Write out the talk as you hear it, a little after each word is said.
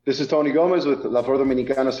This is Tony Gomez with La Flor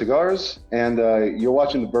Dominicana Cigars, and you're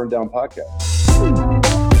watching the Burn Down Podcast.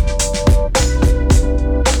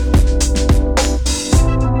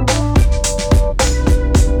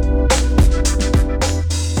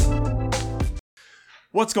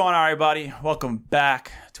 What's going on, everybody? Welcome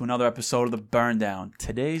back to another episode of the Burn Down.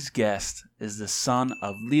 Today's guest is the son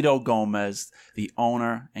of Lido Gomez, the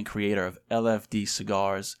owner and creator of LFD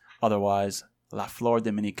Cigars, otherwise La Flor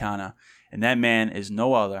Dominicana. And that man is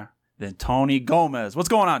no other than Tony Gomez. What's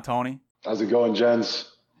going on, Tony? How's it going, gents?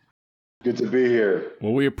 Good to be here.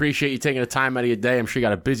 Well, we appreciate you taking the time out of your day. I'm sure you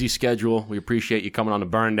got a busy schedule. We appreciate you coming on the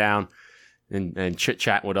Burn Down and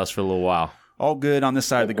chit-chatting with us for a little while. All good on this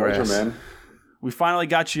side of the grass. Pleasure, man. We finally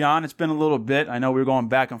got you on. It's been a little bit. I know we were going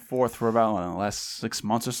back and forth for about the last 6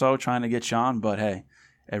 months or so trying to get you on, but hey,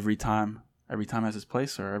 every time has its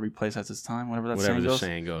place, or every place has its time, whatever that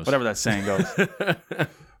saying goes. Whatever that saying goes.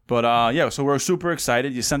 But yeah, so we're super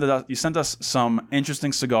excited. You sent us some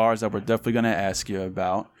interesting cigars that we're definitely going to ask you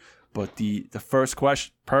about. But the first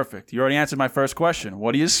question, perfect. You already answered my first question.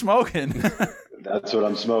 What are you smoking? That's what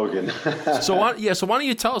I'm smoking. So why don't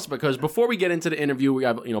you tell us? Because before we get into the interview, we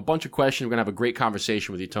have a bunch of questions. We're gonna have a great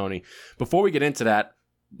conversation with you, Tony. Before we get into that,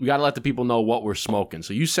 we got to let the people know what we're smoking.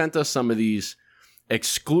 So you sent us some of these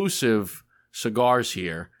exclusive cigars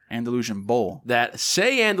here. Andalusian Bull. That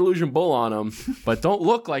say Andalusian Bull on them, but don't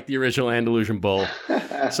look like the original Andalusian Bull.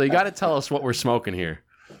 So you got to tell us what we're smoking here.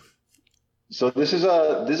 So this is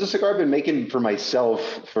a cigar I've been making for myself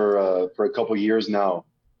for a couple years now.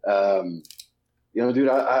 Dude,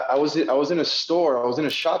 I was in a store. I was in a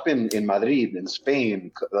shop in Madrid, in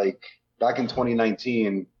Spain, like back in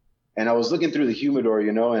 2019, and I was looking through the humidor,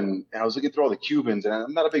 and I was looking through all the Cubans, and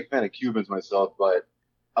I'm not a big fan of Cubans myself, but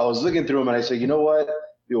I was looking through them, and I said, you know what?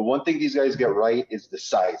 One thing these guys get right is the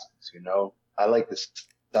sizes. I like the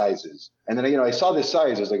sizes. And then I saw this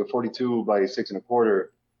size. It was like a 42 by 6 1/4.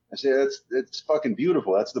 I said, it's fucking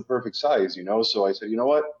beautiful. That's the perfect size, So I said, you know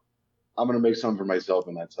what? I'm going to make something for myself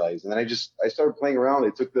in that size. And then I started playing around.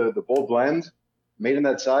 They took the bold blend, made in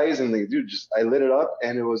that size, and I lit it up,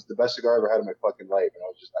 and it was the best cigar I ever had in my fucking life. And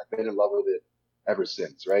I've been in love with it ever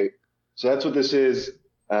since, right? So that's what this is.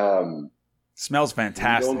 Smells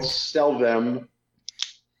fantastic. We don't sell them.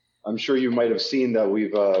 I'm sure you might have seen that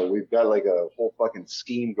we've got like a whole fucking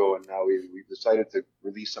scheme going now. We've decided to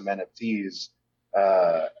release some NFTs.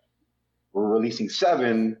 We're releasing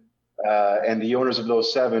 7. And the owners of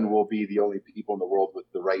those 7 will be the only people in the world with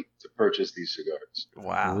the right to purchase these cigars.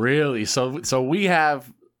 Wow. Really? So we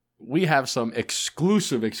have some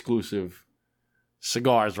exclusive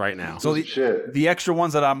cigars right now. So the extra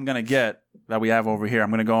ones that I'm gonna get that we have over here,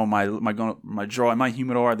 I'm gonna go in my drawer, my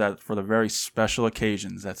humidor, that for the very special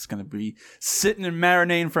occasions. That's gonna be sitting and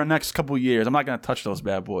marinating for the next couple of years. I'm not gonna touch those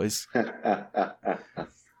bad boys. All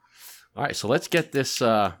right, so let's get this.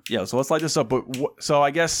 So let's light this up. But so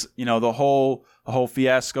I guess the whole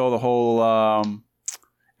fiasco, the whole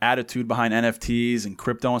attitude behind NFTs and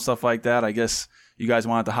crypto and stuff like that. I guess you guys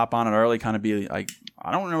wanted to hop on it early, kind of be like,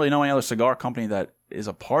 I don't really know any other cigar company that is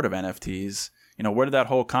a part of NFTs. Where did that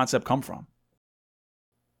whole concept come from?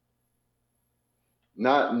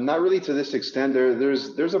 Not really to this extent.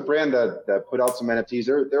 There's a brand that put out some NFTs.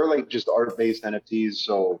 They're like just art-based NFTs,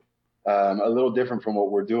 so a little different from what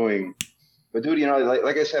we're doing. But dude,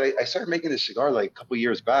 like I said, I started making this cigar like a couple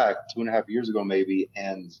years back, 2.5 years ago maybe,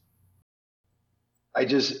 and I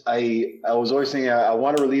was always saying I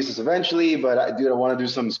want to release this eventually, but I want to do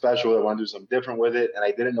something special. I want to do something different with it, and I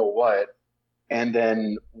didn't know what. And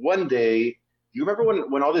then one day, do you remember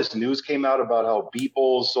when all this news came out about how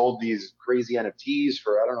Beeple sold these crazy NFTs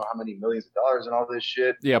for I don't know how many millions of dollars and all this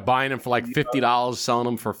shit? Yeah, buying them for like $50, selling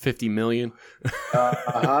them for $50 million.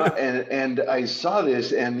 And I saw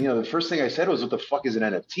this, and the first thing I said was, "What the fuck is an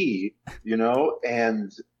NFT?"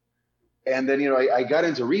 And then I got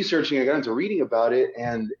into researching, I got into reading about it,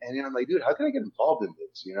 and I'm like, dude, how can I get involved in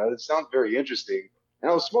this? It sounds very interesting. And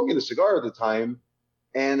I was smoking a cigar at the time,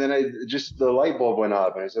 and then the light bulb went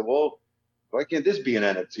up, and I said, well, why can't this be an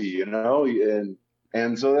NFT?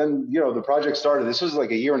 And so then the project started. This was like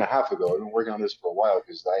 1.5 years ago. I've been working on this for a while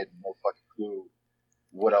because I had no fucking clue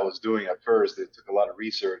what I was doing at first. It took a lot of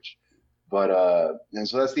research, but and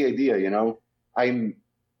so that's the idea. I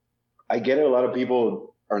get it. A lot of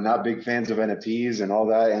people are not big fans of NFTs and all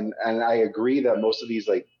that, and I agree that most of these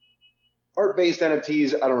like art-based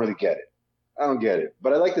NFTs, I don't really get it. I don't get it,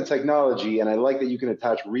 but I like the technology, and I like that you can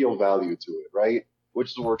attach real value to it, right?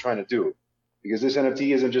 Which is what we're trying to do. Because this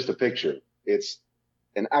NFT isn't just a picture. It's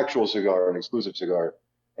an actual cigar, an exclusive cigar.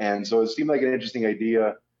 And so it seemed like an interesting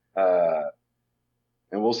idea.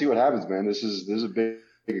 And we'll see what happens, man. This is a big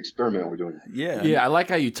experiment we're doing. Yeah. I like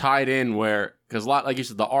how you tied in because a lot, like you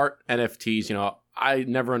said, the art NFTs, you know, I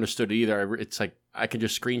never understood it either. It's like, I can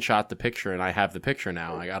just screenshot the picture and I have the picture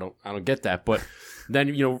now. Like, I don't get that. But then,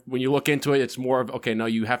 you know, when you look into it, it's more of, okay, no,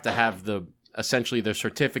 you have to have essentially the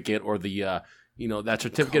certificate or the, you know, that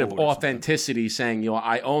certificate of authenticity saying, you know,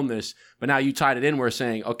 I own this. But now you tied it in, we're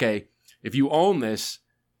saying, okay, if you own this,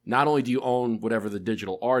 not only do you own whatever the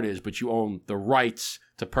digital art is, but you own the rights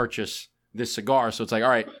to purchase this cigar. So it's like, all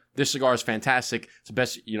right, this cigar is fantastic. It's the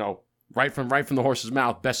best, you know, right from the horse's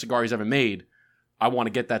mouth, best cigar he's ever made. I want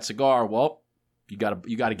to get that cigar. Well, you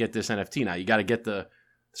gotta get this NFT now. You got to get the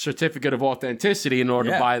certificate of authenticity in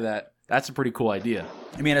order to buy that. That's a pretty cool idea.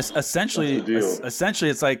 I mean, essentially,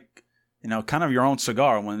 it's like, you know, kind of your own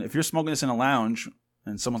cigar. If you're smoking this in a lounge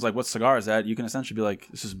and someone's like, what cigar is that? You can essentially be like,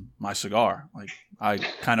 this is my cigar. Like, I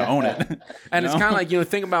kind of own it. And it's kind of like, you know,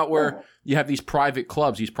 think about where you have these private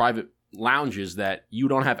clubs, these private lounges that you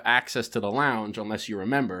don't have access to the lounge unless you're a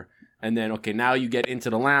member. And then, okay, now you get into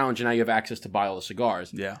the lounge and now you have access to buy all the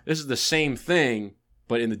cigars. Yeah. This is the same thing,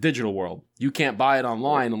 but in the digital world. You can't buy it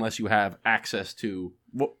online unless you have access to...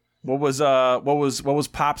 What was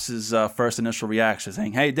Pops' first initial reaction?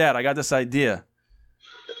 Saying, "Hey, Dad, I got this idea."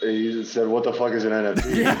 He just said, "What the fuck is an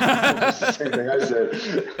NFT?" That's the same thing I said.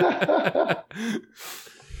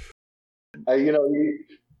 You know,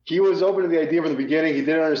 he was open to the idea from the beginning. He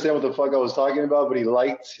didn't understand what the fuck I was talking about, but he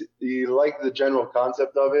liked the general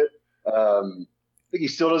concept of it. I think he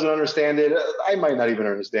still doesn't understand it. I might not even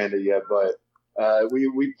understand it yet, but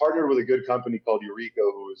we partnered with a good company called Eureka,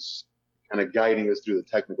 who's kind of guiding us through the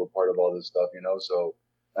technical part of all this stuff, you know. So,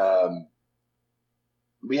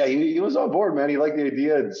 but yeah, he was on board, man. He liked the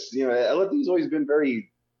idea. It's, you know, LFD's always been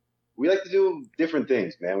we like to do different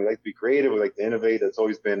things, man. We like to be creative. We like to innovate. That's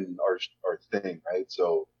always been our thing, right?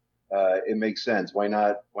 So, it makes sense. Why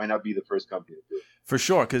not be the first company to do it? For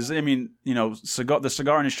sure, because I mean, you know, the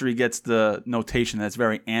cigar industry gets the notation that's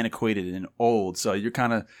very antiquated and old. So you're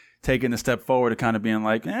kind of taking a step forward to kind of being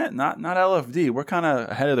like, not LFD. We're kind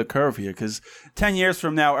of ahead of the curve here, because 10 years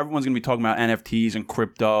from now, everyone's going to be talking about NFTs and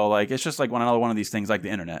crypto. Like, it's just like another one of these things like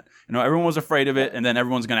the internet. You know, everyone was afraid of it, and then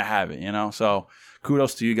everyone's going to have it, you know? So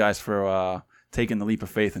kudos to you guys for taking the leap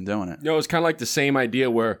of faith and doing it. You know, it's kind of like the same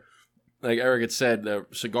idea where, like Eric had said, the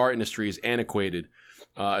cigar industry is antiquated.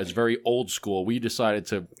 It's very old school. We decided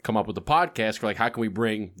to come up with a podcast for, like, how can we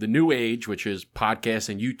bring the new age, which is podcasts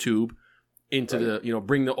and YouTube, into the, you know,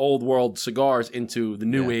 bring the old world cigars into the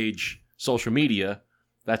new age social media.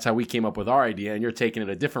 That's how we came up with our idea. And you're taking it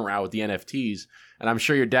a different route with the NFTs. And I'm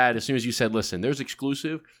sure your dad, as soon as you said, listen, there's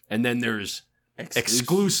exclusive and then there's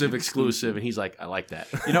exclusive. And he's like, I like that.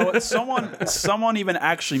 You know what? Someone even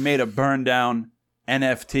actually made a burn down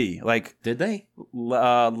NFT. Like, did they?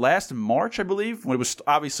 Last March, I believe, when it was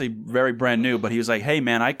obviously very brand new, but he was like, hey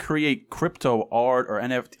man, I create crypto art or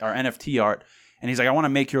NFT art. And he's like, I want to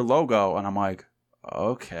make your logo. And I'm like,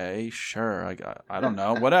 okay, sure. I don't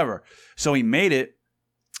know, whatever. So he made it.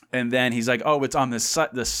 And then he's like, oh, it's on this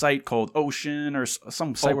site called Ocean or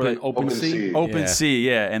some site where OpenSea,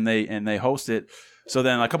 yeah. And they host it. So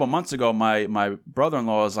then a couple months ago, my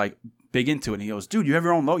brother-in-law is like big into it. And he goes, dude, you have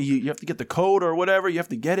your own logo. You have to get the code or whatever. You have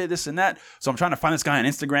to get it, this and that. So I'm trying to find this guy on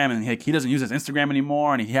Instagram, and he doesn't use his Instagram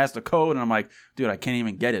anymore. And he has the code. And I'm like, dude, I can't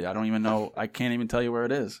even get it. I don't even know. I can't even tell you where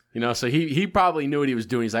it is. You know, so he probably knew what he was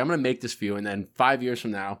doing. He's like, I'm going to make this for you. And then 5 years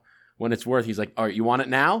from now, when it's worth, he's like, all right, you want it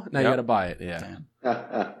now? Now you got to buy it. Yeah. Damn.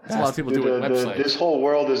 That's a lot of people do with websites. This whole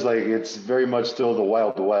world is like, it's very much still the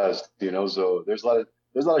Wild West, you know, so there's a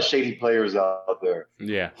lot of shady players out there.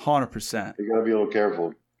 Yeah. 100%. You got to be a little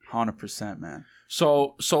careful. 100%, man.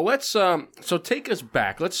 So let's take us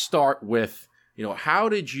back. Let's start with, you know, how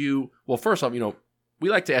did you, well, first off, you know, we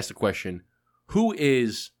like to ask the question, who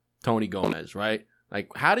is Tony Gomez, right? Like,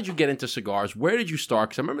 how did you get into cigars? Where did you start?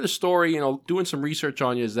 Because I remember the story, you know, doing some research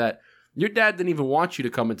on you, is that your dad didn't even want you to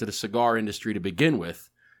come into the cigar industry to begin with.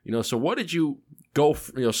 You know, so what did you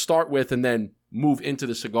start with and then move into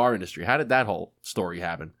the cigar industry? How did that whole story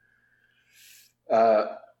happen?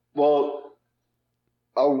 Well,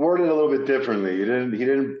 I'll word it a little bit differently. He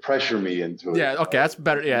didn't pressure me into it. Yeah, okay, that's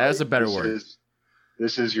better. Yeah, that's a better word.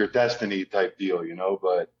 This is your destiny type deal, you know.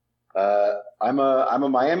 But I'm a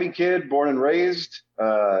Miami kid, born and raised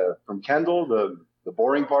from Kendall, the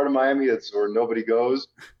boring part of Miami. That's where nobody goes.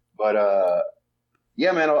 But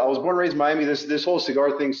yeah, man, I was born and raised in Miami. This whole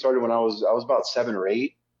cigar thing started when I was about 7 or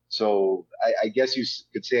 8. So I guess you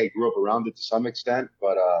could say I grew up around it to some extent.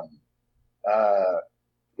 But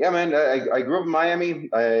yeah, man, I grew up in Miami.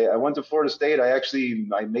 I went to Florida State.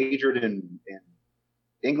 I majored in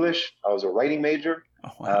English. I was a writing major.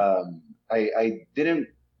 Oh, wow. I didn't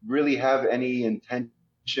really have any intention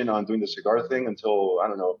on doing the cigar thing until, I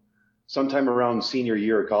don't know, sometime around senior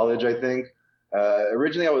year of college, I think.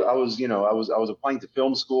 Originally, I was applying to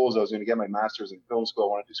film schools. I was going to get my master's in film school. I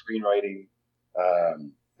wanted to do screenwriting.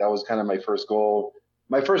 That was kind of my first goal.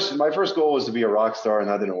 My first goal was to be a rock star, and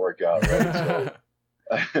that didn't work out. Right?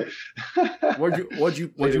 So, what'd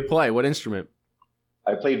you play? What instrument?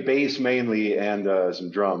 I played bass mainly and some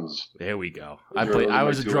drums. There we go. I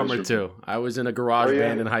was a drummer too. I was in a garage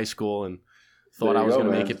band in high school and thought I was going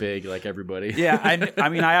to make it big like everybody. Yeah, I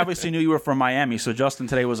mean, I obviously knew you were from Miami. So Justin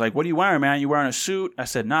today was like, "What are you wearing, man? You wearing a suit?" I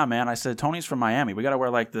said, "Nah, man." I said, "Tony's from Miami. We got to wear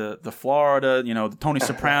like the Florida, the Tony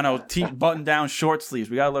Soprano button down short sleeves.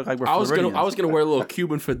 We got to look like we're Floridians." I was gonna wear a little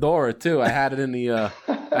Cuban fedora too. I had it in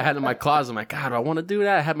my closet. I'm like, God, do I want to do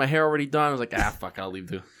that? I had my hair already done. I was like, fuck, I'll leave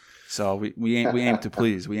the. So we aim to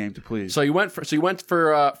please. We aim to please. So you went for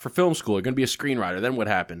film school. You're gonna be a screenwriter. Then what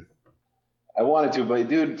happened? I wanted to, but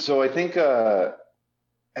dude. So I think, I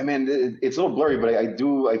mean, it's a little blurry, but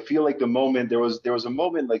I feel like the moment there was a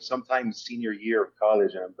moment like sometime senior year of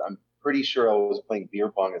college, and I'm pretty sure I was playing beer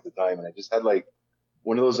pong at the time, and I just had like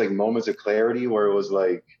one of those like moments of clarity where it was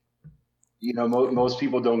like, most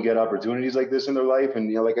people don't get opportunities like this in their life.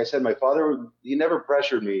 And, like I said, my father, he never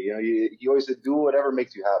pressured me. He always said, do whatever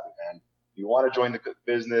makes you happy, man. If you want to join the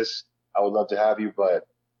business, I would love to have you, but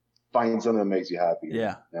find something that makes you happy.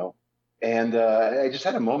 Yeah. And I just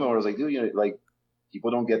had a moment where I was like, dude, like people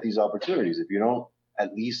don't get these opportunities. If you don't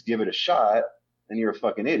at least give it a shot, then you're a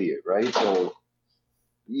fucking idiot, right? So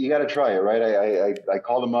you got to try it, right? I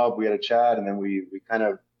called him up, we had a chat, and then we kind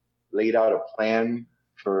of laid out a plan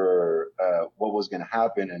for what was going to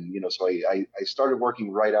happen. And, so I started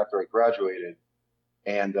working right after I graduated,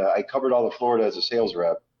 and I covered all of Florida as a sales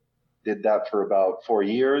rep, did that for about 4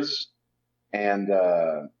 years. And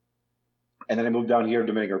then I moved down here to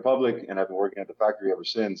Dominican Republic, and I've been working at the factory ever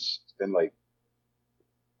since. It's been like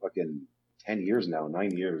fucking 10 years now,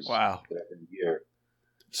 9 years. Wow. That I've been here.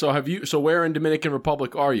 So where in Dominican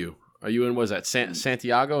Republic are you? Are you in,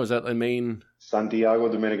 Santiago? Is that the main?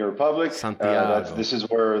 Santiago, Dominican Republic. Santiago. This is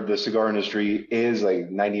where the cigar industry is. Like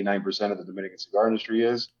 99% of the Dominican cigar industry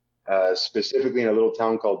is. Specifically in a little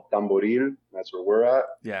town called Tamboril. That's where we're at.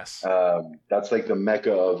 Yes. That's like the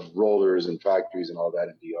mecca of rollers and factories and all that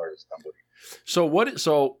in DR is Tamboril. So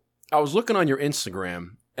I was looking on your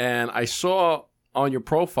Instagram, and I saw on your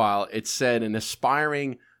profile it said an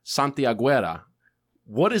aspiring Santiaguera.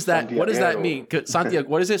 What is that? What does that mean?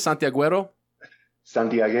 What is it? Santiaguero?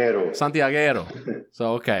 Santiaguero.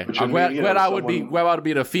 So okay, Guera would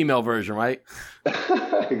be the female version, right?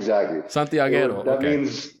 Exactly. Santiaguero. That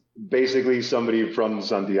means basically somebody from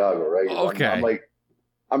Santiago, right? Okay.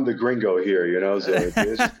 I'm the gringo here, so it's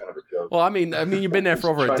just kind of a joke. Well, I mean, you've been there for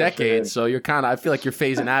over a decade, so you're I feel like you're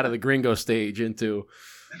phasing out of the gringo stage into.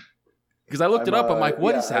 Because I looked it up, I'm like,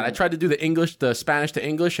 what is that? I tried to do the Spanish to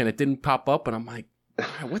English, and it didn't pop up, and I'm like,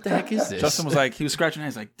 what the heck is this? Justin was like, he was scratching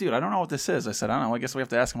his head. He's like, dude, I don't know what this is. I said, I don't know. I guess we have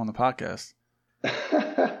to ask him on the podcast.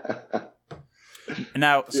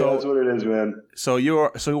 Now, so that's what it is, man. So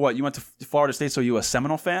what? You went to Florida State, so you a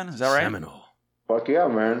Seminole fan? Is that right? Seminole. Fuck yeah,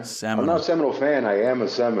 man. Seminole. I'm not a Seminole fan. I am a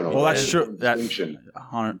Seminole. Well, that's true. Distinction.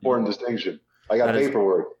 Important distinction. I got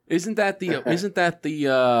paperwork. Isn't that the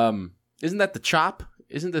chop?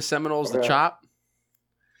 Isn't the Seminoles the chop?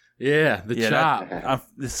 Yeah, the chop.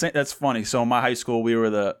 That's funny. So in my high school, we were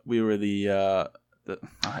the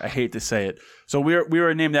I hate to say it. So we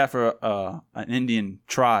were named after an Indian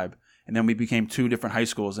tribe, and then we became two different high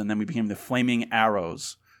schools, and then we became the Flaming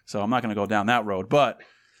Arrows. So I'm not going to go down that road, but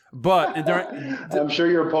I'm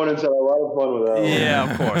sure your opponents had a lot of fun with that.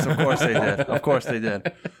 Yeah, of course they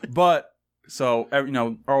did. But so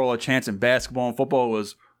Earl Chance in basketball and football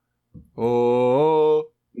was and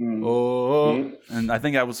I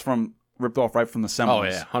think that was ripped off right from the Seminoles. Oh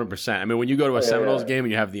yeah, 100%. I mean, when you go to a Seminoles game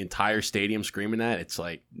and you have the entire stadium screaming that, it's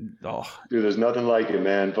like, dude, there's nothing like it,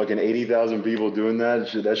 man. Fucking 80,000 people doing that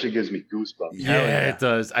shit gives me goosebumps. Yeah, it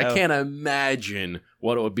does. I can't imagine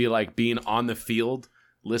what it would be like being on the field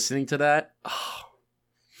listening to that.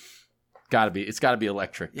 It's gotta be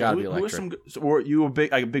electric. Were you a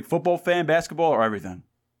big football fan, basketball, or everything?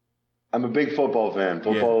 I'm a big football fan.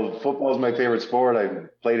 Football is my favorite sport. I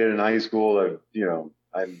played it in high school.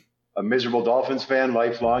 I'm a miserable Dolphins fan,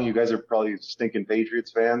 lifelong. You guys are probably stinking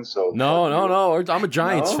Patriots fans. So no. I'm a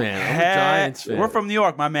Giants fan. We're from New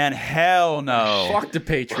York, my man. Hell no. Fuck the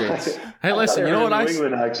Patriots. Hey, listen. You know what? New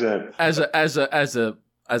England accent. As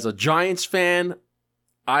a Giants fan,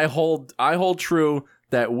 I hold true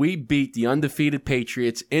that we beat the undefeated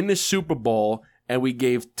Patriots in the Super Bowl. And we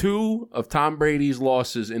gave 2 of Tom Brady's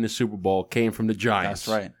losses in the Super Bowl came from the Giants.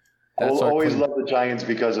 That's right. I'll always love the Giants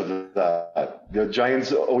because of that. The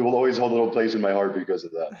Giants will always hold a little place in my heart because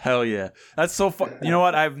of that. Hell yeah. That's so fun. You know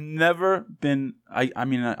what? I've never been,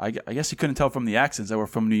 I guess you couldn't tell from the accents that we're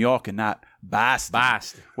from New York and not Boston.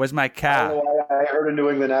 Boston. Where's my cat? I heard a New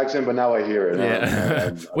England accent, but now I hear it.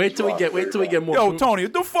 Yeah. Wait till we get more. Yo, Tony,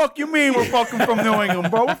 what the fuck you mean we're fucking from New England,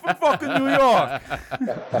 bro? We're from fucking New York.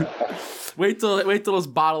 Wait till this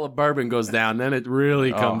bottle of bourbon goes down, then it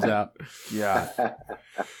really comes out. Yeah.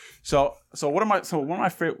 So one of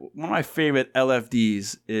my favorite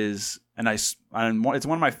LFDs is, and it's one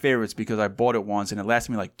of my favorites because I bought it once and it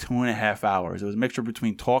lasted me like 2.5 hours. It was a mixture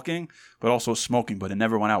between talking but also smoking, but it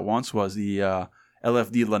never went out once. Was the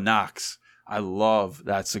LFD Lennox. I love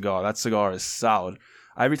that cigar. That cigar is solid.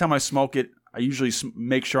 Every time I smoke it, I usually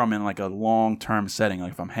make sure I'm in like a long-term setting,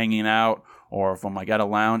 like if I'm hanging out or if I'm like at a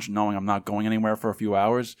lounge, knowing I'm not going anywhere for a few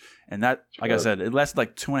hours. And that, like I said, it lasted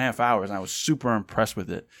like 2.5 hours, and I was super impressed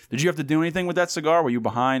with it. Did you have to do anything with that cigar? Were you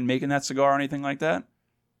behind making that cigar or anything like that?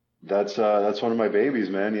 That's one of my babies,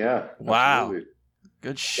 man. Yeah. Wow. Absolutely.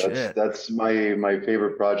 Good shit. That's my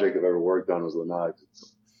favorite project I've ever worked on was Lennox.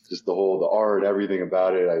 It's just the art, everything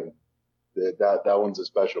about it. That one's a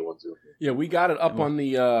special one too. Yeah, we got it up on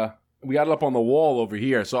the wall over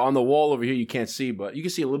here. So on the wall over here you can't see, but you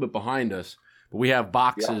can see a little bit behind us. But we have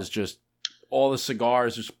boxes, just all the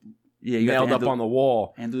cigars just nailed up on the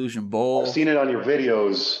wall. Andalusian Bowl. I've seen it on your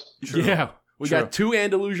videos. True. Yeah, we got 2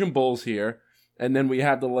 Andalusian Bowls here, and then we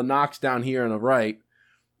have the Lennox down here on the right.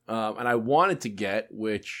 And I wanted to get,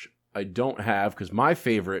 which I don't have, because my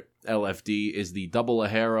favorite LFD is the Double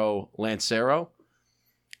Ajero Lancero.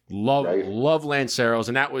 Love Lanceros,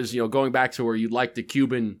 and that was going back to where you like the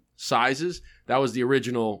Cuban sizes. That was the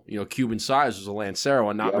original Cuban size was a Lancero,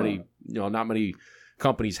 and not many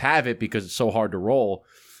companies have it because it's so hard to roll.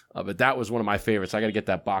 But that was one of my favorites. I got to get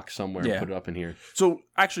that box somewhere and put it up in here. So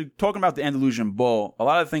actually, talking about the Andalusian Bull, a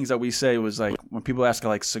lot of things that we say was like when people ask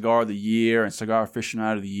like cigar of the year and cigar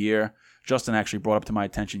aficionado of the year. Justin actually brought up to my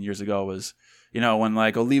attention years ago was when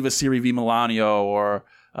like Oliva Siri V Milanio or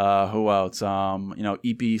who else?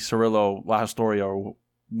 Epi Cirillo La Historia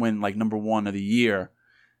win like number 1 of the year.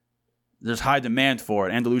 There's high demand for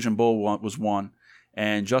it. Andalusian Bull was one.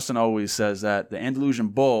 And Justin always says that the Andalusian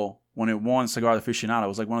Bull, when it won Cigar Aficionado,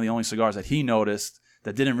 was like one of the only cigars that he noticed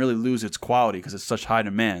that didn't really lose its quality because it's such high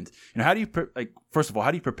demand. How do you first of all,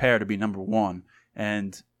 how do you prepare to be number 1?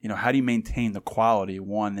 And how do you maintain the quality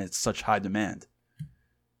when it's such high demand?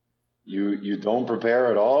 You don't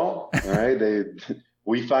prepare at all. All right.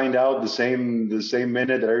 We find out the same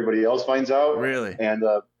minute that everybody else finds out. Really? And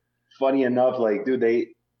funny enough, like, dude,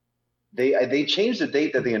 they changed the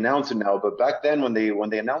date that they announced it now. But back then, when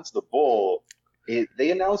they announced the Bull,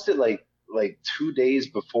 they announced it like 2 days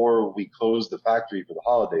before we closed the factory for the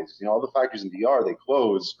holidays. All the factories in DR, they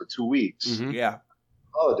close for 2 weeks. Mm-hmm. Yeah.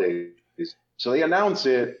 Holidays. So they announce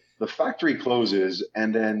it. The factory closes,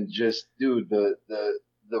 and then just, dude, the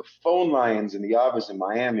phone lines in the office in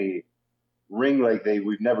Miami ring like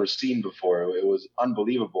we've never seen before. It was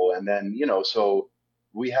unbelievable. And then, so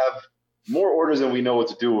we have more orders than we know what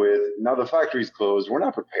to do with. Now the factory's closed. We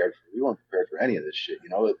weren't prepared for any of this shit.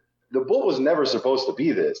 The Bull was never supposed to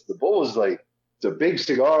be this. The Bull was like, it's a big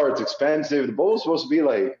cigar. It's expensive. The Bull was supposed to be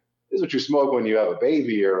like, this is what you smoke when you have a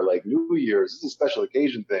baby or like New Year's. This is a special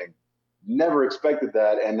occasion thing. Never expected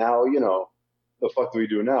that. And now, the fuck do we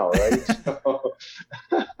do now, right?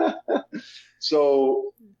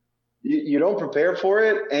 So you don't prepare for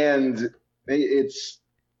it, and it's,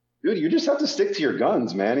 dude, you just have to stick to your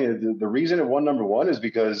guns, man. The reason it won number 1 is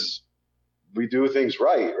because we do things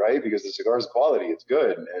right? Because the cigar's quality, it's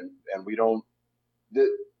good, and we don't.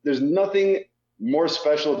 There's nothing more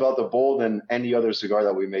special about the Bull than any other cigar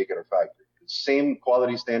that we make at our factory. The same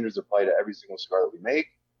quality standards apply to every single cigar that we make,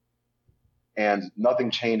 and nothing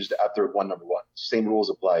changed after it won number 1. Same rules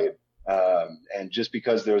applied, and just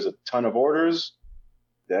because there's a ton of orders,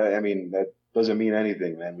 that doesn't mean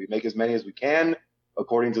anything, man. We make as many as we can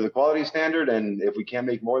according to the quality standard, and if we can't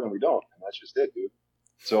make more, then we don't, and that's just it, dude.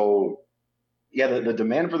 So, yeah, the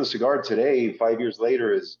demand for the cigar today, 5 years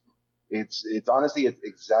later, it's honestly it's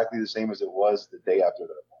exactly the same as it was the day after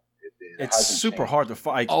that. It's super hard to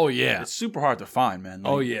find. Oh yeah, it's super hard to find, man.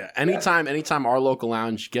 Oh yeah. Anytime our local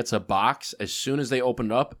lounge gets a box, as soon as they open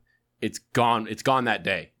it up, it's gone. It's gone that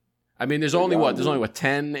day. I mean, there's only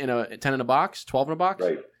 10 in a box, 12 in a box,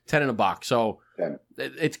 right? 10 in a box. So 10.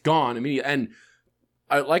 It's gone immediately. And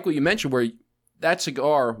I like what you mentioned, where that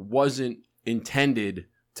cigar wasn't intended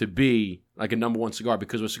to be like a number 1 cigar,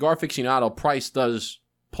 because with Cigar Aficionado, price does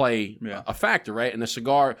play a factor, right? And a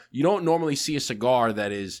cigar, you don't normally see a cigar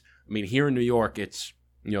that is, I mean, here in New York, it's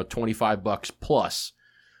 $25 plus.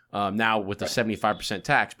 now with the 75%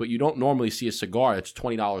 tax, but you don't normally see a cigar that's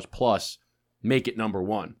 $20 plus make it number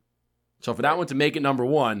one. So for that one to make it number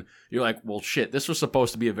one, you're like, well, shit, this was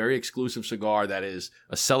supposed to be a very exclusive cigar that is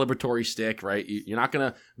a celebratory stick, right? You're not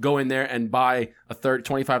going to go in there and buy a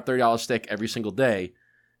 $25, $30 stick every single day,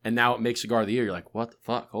 and now it makes cigar of the year. You're like, what the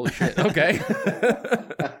fuck? Holy shit. Okay.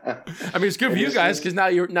 I mean, it's good for you guys because now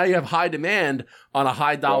you have high demand on a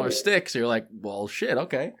high dollar stick. So you're like, well, shit,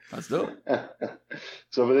 okay, let's do it.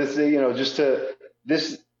 So for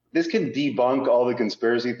this, this can debunk all the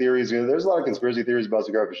conspiracy theories. There's a lot of conspiracy theories about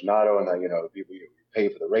Cigar Aficionado and that, people pay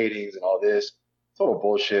for the ratings and all this. Total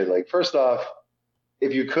bullshit. Like, first off,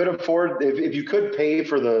 if you could pay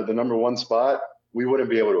for the number one spot, we wouldn't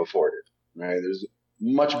be able to afford it. Right? There's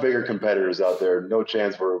much bigger competitors out there. No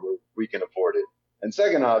chance we can afford it. And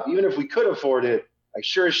second off, even if we could afford it, I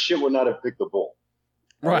sure as shit would not have picked the Bull.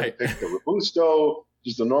 Right. Picked the Robusto,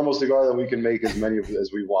 just a normal cigar that we can make as many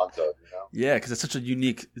as we want of. Yeah, because it's such a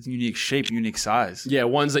unique shape, unique size. Yeah,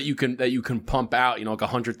 ones that you can pump out, like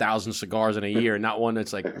 100,000 cigars in a year, not one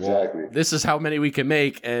that's like, exactly. Well, this is how many we can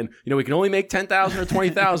make, and we can only make 10,000 or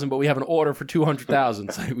 20,000, but we have an order for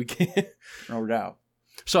 200,000. So we can't. No doubt.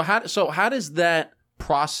 So how does that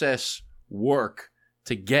process work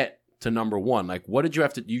to get to number one? Like, what did you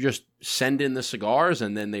have to? You just send in the cigars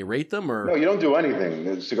and then they rate them, or no? You don't do anything.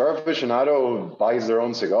 The Cigar Aficionado buys their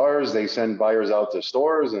own cigars. They send buyers out to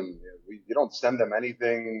stores, and you don't send them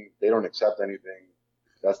anything. They don't accept anything.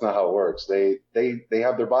 That's not how it works. They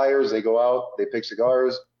have their buyers. They go out. They pick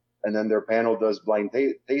cigars, and then their panel does blind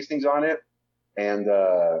tastings on it, and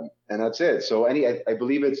that's it. So I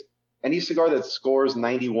believe it's any cigar that scores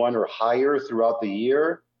 91 or higher throughout the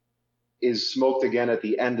year is smoked again at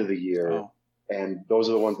the end of the year, and those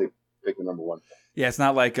are the ones they pick the number one. Yeah, it's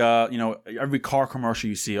not like every car commercial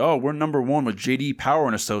you see. Oh, we're number one with JD Power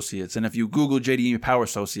and Associates, and if you Google JD Power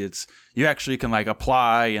Associates, you actually can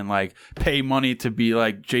apply and pay money to be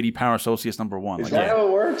JD Power Associates number one. Is that how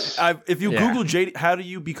it works? If you Google JD, how do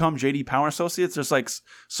you become JD Power Associates? There's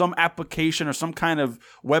some application or some kind of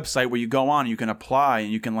website where you go on and you can apply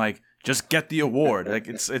and you can just get the award.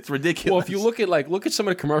 It's ridiculous. Well, if you look at some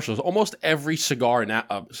of the commercials, almost every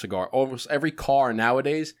almost every car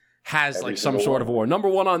nowadays has some sort of award. Number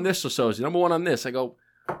one on this associate, number one on this. I go,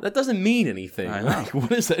 that doesn't mean anything. I know.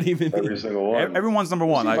 What does that even mean? Every single one. Everyone's number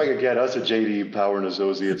one. See if I could get us a JD Power and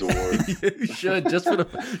Associates award. You should, just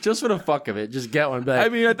for the fuck of it. Just get one back. I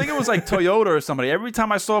mean, I think it was Toyota or somebody. Every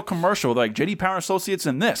time I saw a commercial, JD Power Associates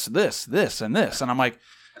and this, and this. And I'm like,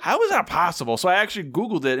 how is that possible? So I actually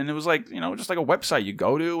Googled it, and it was just a website you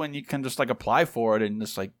go to, and you can just apply for it and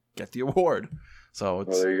just get the award. So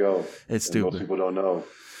it's, there you go. It's stupid. Most people don't know.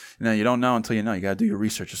 No, you don't know until you know. You got to do your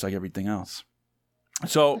research, just like everything else.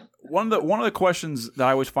 So one of the questions that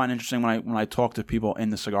I always find interesting when I talk to people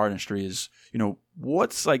in the cigar industry is,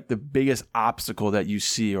 what's the biggest obstacle that you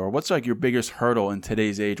see, or what's your biggest hurdle in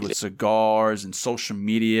today's age with cigars and social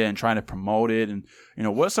media and trying to promote it, and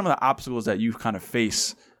what are some of the obstacles that you kind of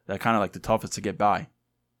face that kind of the toughest to get by?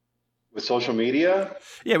 With social media?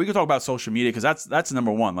 Yeah, we could talk about social media because that's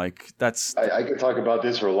number one. That's I could talk about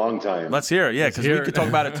this for a long time. Let's hear it. Yeah, because we could talk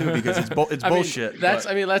about it too because it's bullshit. That's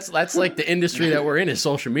the industry that we're in is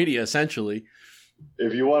social media essentially.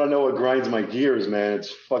 If you want to know what grinds my gears, man,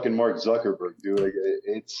 it's fucking Mark Zuckerberg, dude.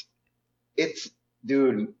 It's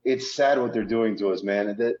sad what they're doing to us,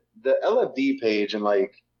 man. The LFD page and the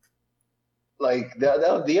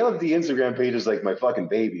LFD Instagram page is my fucking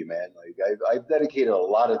baby, man. I've dedicated a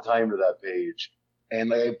lot of time to that page,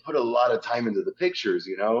 and I put a lot of time into the pictures,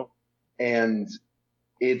 and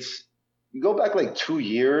you go back 2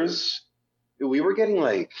 years, we were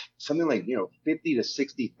getting something 50 to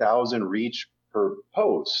 60,000 reach per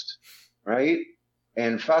post, right?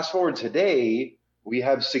 And fast forward today, we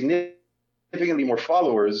have significantly more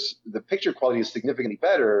followers. The picture quality is significantly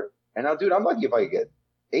better, and now, dude, I'm lucky if I get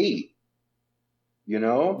 8.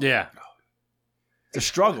 Yeah, it's a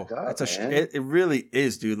struggle. It really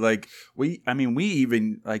is, dude. We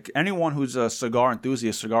even anyone who's a cigar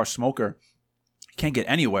enthusiast, cigar smoker, can't get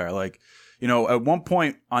anywhere. At one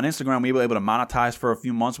point on Instagram, we were able to monetize for a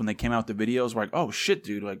few months when they came out the videos. We're like, oh shit,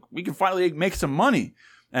 dude! We can finally make some money.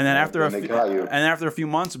 And then after a few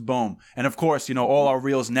months, boom. And of course, all our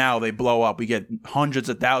reels now, they blow up. We get hundreds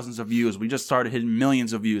of thousands of views. We just started hitting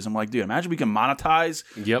millions of views. I'm like, dude, imagine we can monetize.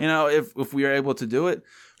 Yep. If we are able to do it.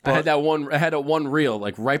 But I had a one reel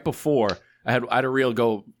right before I had a reel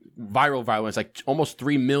go viral. It's almost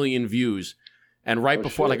 3 million views. And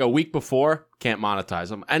before, a week before, can't monetize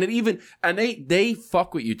them. And they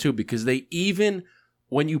fuck with you too, because they even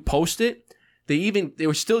when you post it, they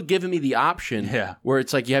were still giving me the option where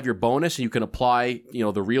it's like you have your bonus and you can apply,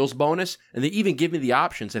 the Reels bonus. And they even give me the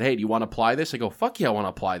option, said, hey, do you want to apply this? I go, fuck yeah, I want to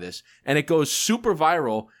apply this. And it goes super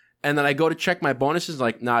viral. And then I go to check my bonuses,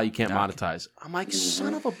 like, nah, you can't monetize. I'm like,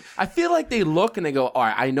 son of a... I feel like they look and they go, all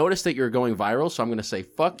right, I noticed that you're going viral, so I'm going to say,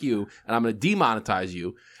 fuck you, and I'm going to demonetize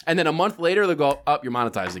you. And then a month later, they'll go, up, you're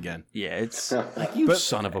monetized again. Yeah, it's... like, you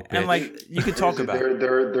son of a bitch. And, like, you could talk about it.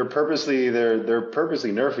 They're purposely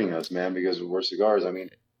nerfing us, man, because we're cigars. I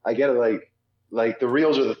mean, I get it, like the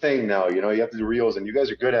reels are the thing now, you have to do reels, and you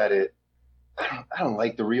guys are good at it. I don't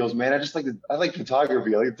like the reels, man. I like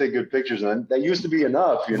photography. I like to take good pictures, and that used to be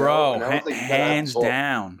enough, Bro, hands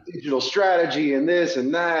down. Digital strategy and this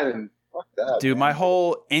and that, and fuck that, dude. Man.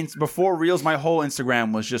 Before reels, my whole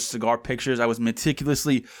Instagram was just cigar pictures. I was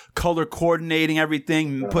meticulously color coordinating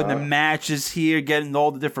everything, putting the matches here, getting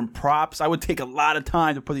all the different props. I would take a lot of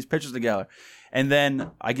time to put these pictures together, and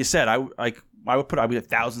then, like you said, I would get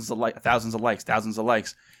thousands of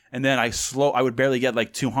likes, and then I would barely get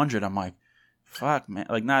like 200. I'm like, fuck, man.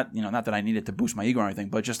 Like, not that I needed to boost my ego or anything,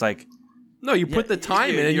 but just like... No, you put the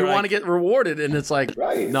time in and you want to get rewarded, and it's like,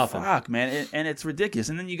 nothing. Fuck, man. And it's ridiculous.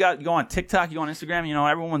 And then you go on TikTok, you go on Instagram,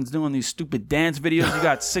 everyone's doing these stupid dance videos. You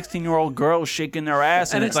got 16-year-old girls shaking their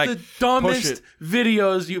ass, and it's like... the dumbest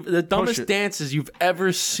videos, the dumbest dances you've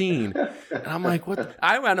ever seen. And I'm like, what?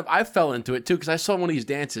 I fell into it, too, because I saw one of these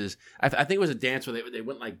dances. I think it was a dance where they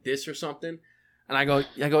went like this or something. And I go,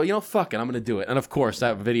 fuck it, I'm going to do it. And of course,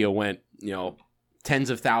 that video went,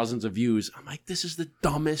 tens of thousands of views. I'm like, this is the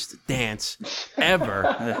dumbest dance ever.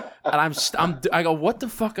 And I go, what the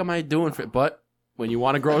fuck am I doing for it? But when you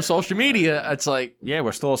want to grow social media, it's like, yeah,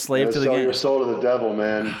 we're still a slave to the game. Sell your soul to the devil,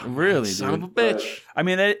 man. Really, son of a bitch. I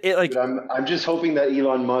mean, like, I'm just hoping that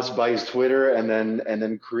Elon Musk buys Twitter and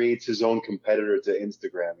then creates his own competitor to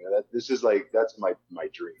Instagram. That's my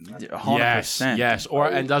dream. 100%. Yes.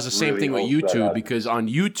 And does the same thing with YouTube, because on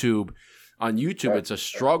YouTube, it's a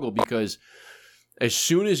struggle, because as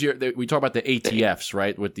soon as we talk about the ATFs,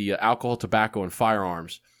 right, with the alcohol, tobacco, and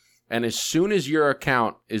firearms, and as soon as your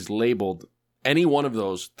account is labeled any one of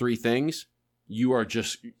those three things, you're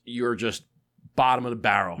just bottom of the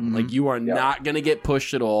barrel. Mm-hmm. Like, you are not going to get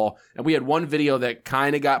pushed at all. And we had one video that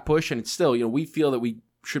kind of got pushed, and it's still, we feel that we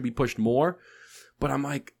should be pushed more. But I'm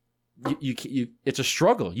like, you it's a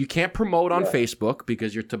struggle. You can't promote on Facebook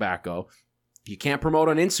because you're tobacco. You can't promote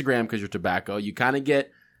on Instagram because you're tobacco. You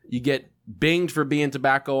get binged for being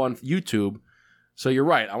tobacco on YouTube. So you're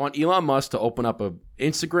right. I want Elon Musk to open up a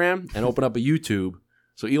Instagram and open up a YouTube.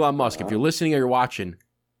 So Elon Musk, if you're listening or you're watching,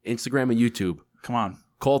 Instagram and YouTube. Come on.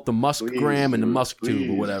 Call it the Muskgram and the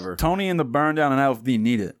MuskTube or whatever. Tony and the Burn Down and LFD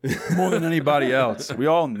need it more than anybody else. We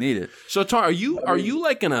all need it. So, Tar, are you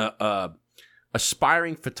like an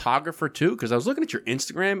aspiring photographer too? Because I was looking at your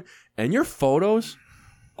Instagram and your photos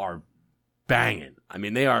are banging. I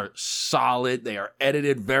mean, they are solid. They are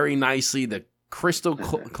edited very nicely. The crystal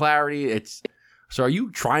clarity. So, are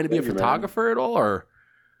you trying to be a photographer at all, or?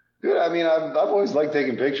 Good. I mean, I've always liked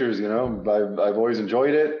taking pictures. I've always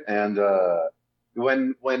enjoyed it. And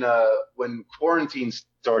when quarantine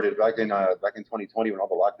started back in 2020, when all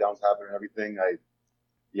the lockdowns happened and everything, I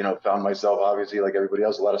found myself, obviously like everybody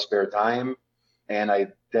else, a lot of spare time, and I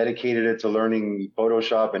dedicated it to learning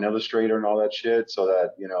Photoshop and Illustrator and all that shit. So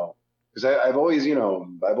that because I've always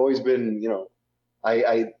been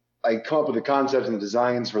I come up with the concepts and the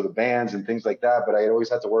designs for the bands and things like that, but I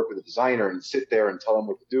always had to work with a designer and sit there and tell them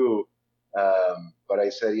what to do. But I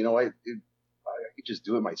said, I could just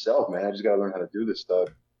do it myself, man. I just got to learn how to do this stuff.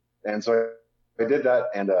 And so I did that.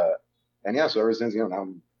 And yeah, so ever since,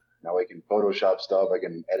 now I can Photoshop stuff. I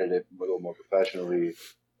can edit it a little more professionally,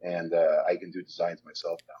 and I can do designs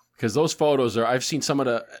myself now. Because those photos I've seen some of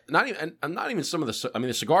the,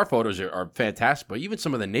 the cigar photos are fantastic, but even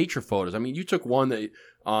some of the nature photos. I mean, you took one that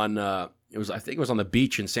I think it was on the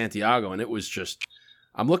beach in Santiago, and it was just,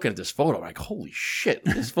 I'm looking at this photo, I'm like, holy shit,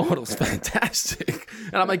 this photo's fantastic.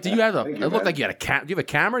 And I'm like, it looked like you had do you have a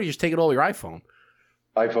camera, or you just take it all with your iPhone?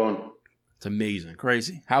 iPhone. It's amazing.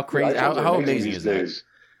 Crazy. How crazy, how amazing is that?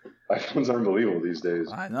 iPhone's unbelievable these days.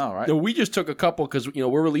 I know, right? No, we just took a couple because,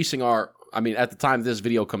 we're releasing at the time this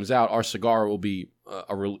video comes out, our cigar will be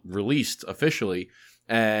released officially.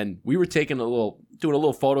 And we were doing a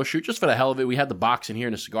little photo shoot just for the hell of it. We had the box in here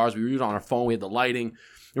and the cigars. We were using on our phone. We had the lighting. And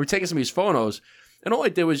we were taking some of these photos. And all I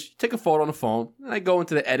did was take a photo on the phone. And I go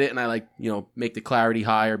into the edit and I make the clarity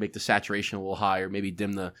higher, make the saturation a little higher, maybe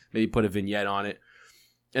maybe put a vignette on it.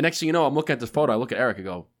 And next thing you know, I'm looking at this photo. I look at Eric and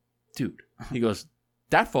go, dude. He goes,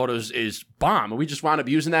 that photo is bomb. And we just wound up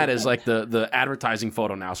using that as like the advertising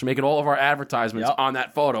photo now. So making all of our advertisements on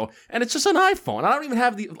that photo. And it's just an iPhone. I don't even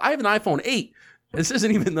have I have an iPhone 8. This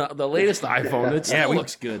isn't even the latest iPhone. It still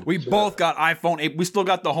looks good. We both got iPhone 8. We still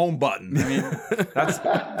got the home button. I mean,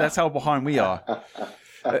 that's how behind we are.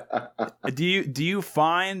 Do you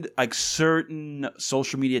find like certain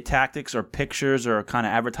social media tactics or pictures or kind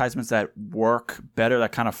of advertisements that work better,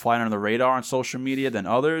 that kind of fly under the radar on social media than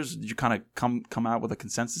others? Did you kind of come out with a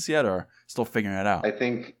consensus yet, or still figuring it out? I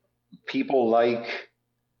think people like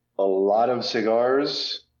a lot of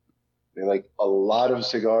cigars. They like a lot of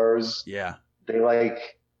cigars. Yeah. They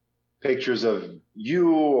like pictures of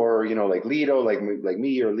you or, like Lito, like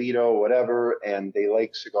me or Lito, whatever. And they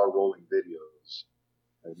like cigar rolling videos.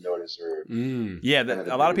 I've noticed. Yeah,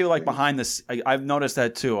 a lot of people like behind this. I've noticed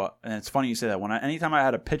that too. And it's funny you say that. Anytime I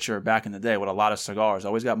had a picture back in the day with a lot of cigars, I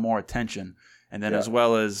always got more attention. And then as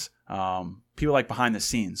well as people like behind the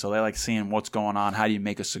scenes. So they like seeing what's going on. How do you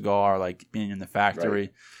make a cigar, like being in the factory.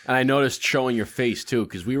 Right. And I noticed showing your face too,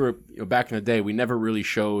 because we were, back in the day, we never really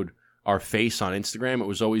showed our face on Instagram. It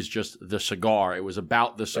was always just the cigar. It was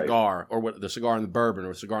about the cigar or what the cigar and the bourbon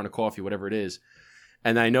or the cigar and the coffee, whatever it is.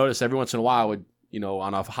 And I noticed every once in a while I would,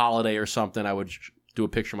 on a holiday or something, I would do a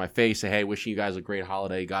picture of my face, say, hey, wishing you guys a great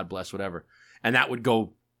holiday, God bless, whatever. And that would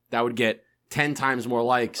get 10 times more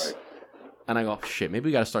likes. Right. And I go, shit, maybe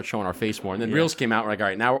we got to start showing our face more. And then Reels came out. We're like, all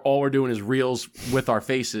right, now all we're doing is Reels with our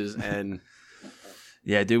faces. And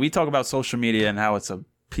yeah, dude, we talk about social media and how it's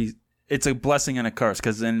a blessing and a curse,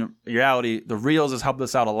 because in reality, the Reels has helped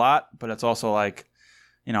us out a lot, but it's also like,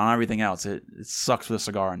 on everything else, it sucks for the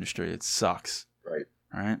cigar industry. It sucks. Right.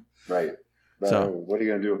 Right. So what are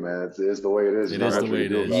you gonna do, man? It's the way it is. It is the way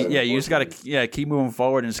it is. You just gotta keep moving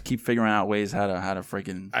forward and just keep figuring out ways how to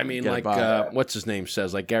freaking. I mean, like what's his name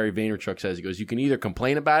says, like Gary Vaynerchuk says, he goes, you can either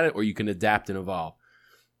complain about it or you can adapt and evolve.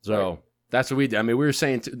 So that's what we did. I mean, we were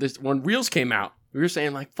saying this when Reels came out. We were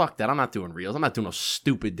saying, like, fuck that. I'm not doing Reels. I'm not doing no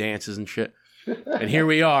stupid dances and shit. And here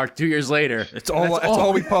we are 2 years later. It's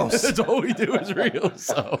all we post. That's all we do is Reels.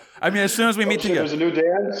 So I mean, as soon as we meet together. There's a new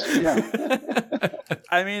dance? Yeah.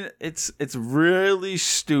 I mean, it's really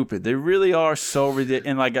stupid. They really are so ridiculous.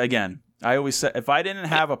 And, like, again, I always say, if I didn't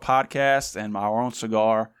have a podcast and our own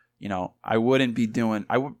cigar, I wouldn't be doing...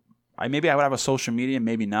 Maybe I would have a social media,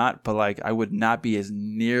 maybe not, but like I would not be as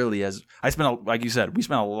nearly as like you said, we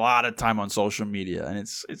spend a lot of time on social media, and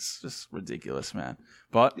it's just ridiculous, man.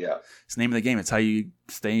 But it's the name of the game. It's how you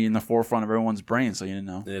stay in the forefront of everyone's brain. So it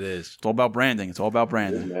is. It's all about branding. It's all about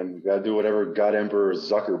branding. Yeah, man, you gotta do whatever God Emperor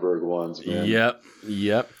Zuckerberg wants, man.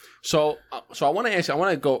 Yep. So I want to ask you. I want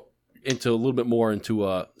to go into a little bit more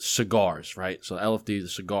into cigars, right? So LFD, the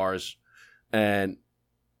cigars, and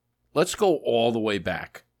let's go all the way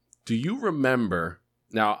back. Do you remember,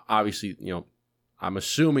 now obviously, I'm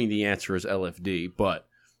assuming the answer is LFD, but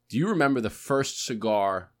do you remember the first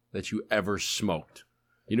cigar that you ever smoked?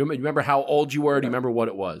 You remember how old you were? Do you remember what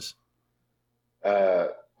it was?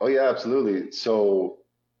 Oh yeah, absolutely. So,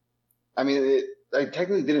 I mean, I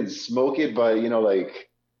technically didn't smoke it, but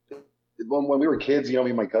like when we were kids, me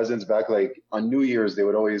and my cousins back like on New Year's, they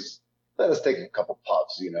would always let us take a couple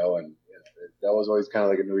puffs, and that was always kind of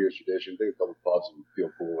like a New Year's tradition. Take a couple puffs and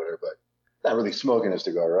feel cool, whatever. But not really smoking a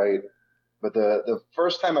cigar, right? But the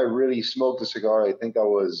first time I really smoked a cigar, I think I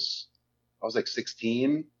was like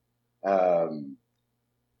 16. And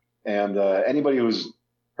anybody who's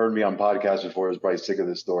heard me on podcasts before is probably sick of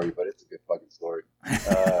this story, but it's a good fucking story.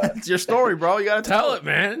 It's your story, bro. You gotta tell it,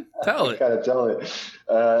 man. Tell it. Gotta tell it.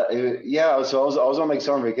 So I was on like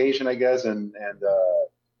summer vacation, I guess, and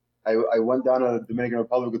I went down to the Dominican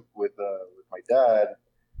Republic with my dad,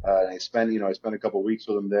 and I spent a couple of weeks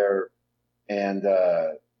with him there, and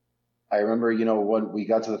I remember when we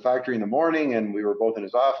got to the factory in the morning and we were both in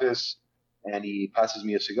his office, and he passes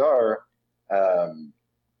me a cigar,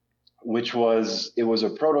 which was a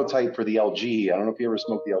prototype for the LG. I don't know if you ever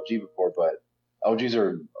smoked the LG before, but LGs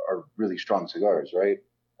are really strong cigars, right?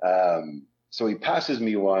 So he passes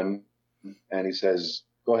me one, and he says,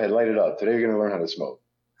 "Go ahead, light it up. Today you're gonna learn how to smoke."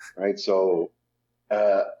 Right, so I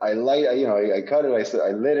cut it,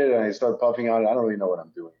 I lit it, and I start puffing on it. I don't really know what I'm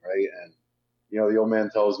doing, right? And the old man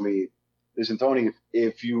tells me, "Listen, Tony,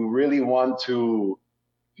 if you really want to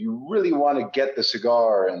get the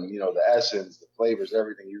cigar and the essence, the flavors,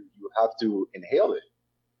 everything, you have to inhale it,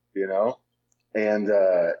 And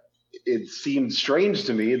it seemed strange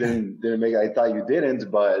to me. I thought you didn't,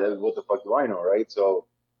 but what the fuck do I know, right? So,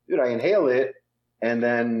 dude, I inhale it. And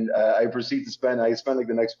then I proceed to spend like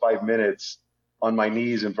the next 5 minutes on my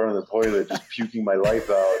knees in front of the toilet, just puking my life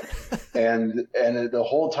out. And the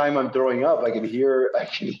whole time I'm throwing up, I can hear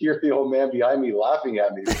the old man behind me laughing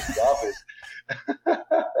at me in the office.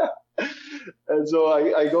 And so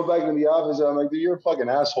I go back in the office and I'm like, dude, you're a fucking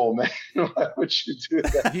asshole, man. Why would you do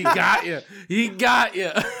that? He got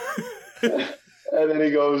you. And then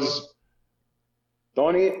he goes,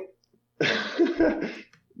 Tony,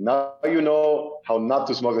 now you know how not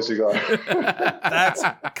to smoke a cigar. That's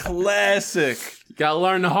classic. You gotta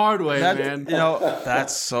learn the hard way, man. You know,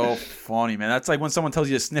 that's so funny, man. That's like when someone tells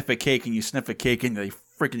you to sniff a cake and you sniff a cake and they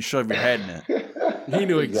freaking shove your head in it. He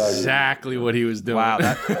knew exactly what he was doing. Wow,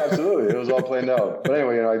 absolutely, it was all planned out. But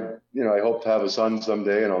anyway, I hope to have a son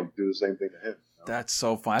someday, and I'll do the same thing to him. That's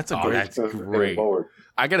so fun. That's great.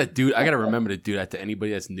 I gotta remember to do that to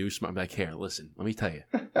anybody that's new. I'm like, here, listen, let me tell you,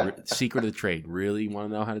 secret of the trade. Really want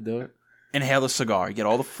to know how to do it? Inhale the cigar. You get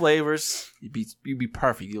all the flavors. You'd be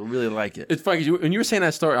perfect. You'll really like it. It's funny when you were saying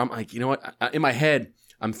that story. I'm like, you know what? In my head,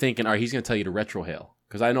 I'm thinking, all right, he's gonna tell you to retrohale.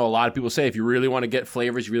 Because I know a lot of people say if you really want to get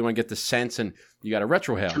flavors, you really want to get the scents, and you got to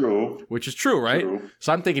retrohale. True. Which is true, right? True.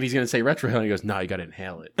 So I'm thinking he's going to say retrohale, and he goes, no, you got to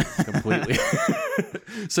inhale it completely.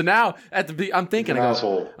 So now I'm thinking,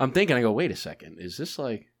 I go, wait a second, is this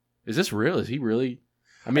real? Is he really?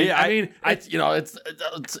 It's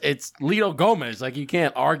Lito Gomez. Like, you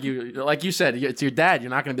can't argue. Like you said, it's your dad.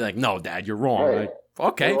 You're not going to be like, no, Dad, you're wrong. Right. Like,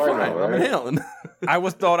 okay, right, fine. right. I'm inhaling. I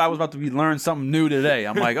thought I was about to learn something new today.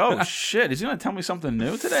 I'm like, oh shit, is he going to tell me something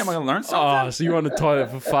new today? Am I going to learn something? Oh, so you're on the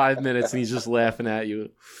toilet for 5 minutes and he's just laughing at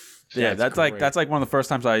you. Yeah, that's like one of the first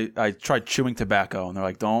times I tried chewing tobacco, and they're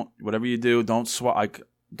like, whatever you do, don't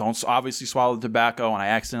obviously swallow the tobacco, and I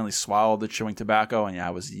accidentally swallowed the chewing tobacco, and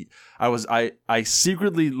yeah, I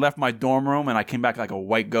secretly left my dorm room, and I came back like a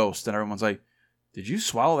white ghost, and everyone's like, did you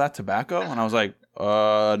swallow that tobacco? And I was like,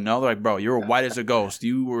 no. They're like, bro, you're white as a ghost.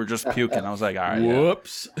 You were just puking. I was like, all right.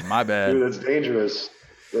 Whoops. Yeah, my bad. Dude, that's dangerous.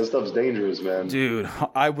 That stuff's dangerous, man. Dude,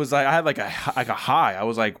 I had like a high. I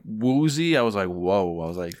was like woozy. I was like, whoa. I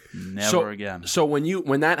was like, never again. So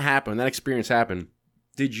when that happened, when that experience happened,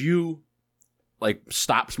 did you like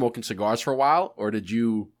stop smoking cigars for a while, or did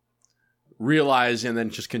you realize and then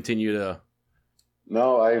just continue to?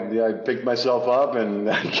 No, I picked myself up and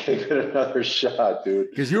I gave it another shot, dude.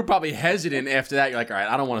 Because you were probably hesitant after that. You're like, all right,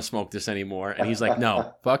 I don't want to smoke this anymore. And he's like,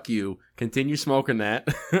 no, fuck you. Continue smoking that.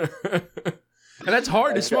 And that's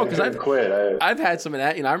hard to smoke because I've had some of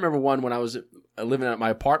that. You know, I remember one when I was living at my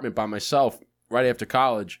apartment by myself right after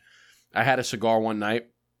college. I had a cigar one night,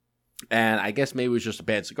 and I guess maybe it was just a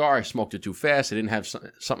bad cigar. I smoked it too fast. I didn't have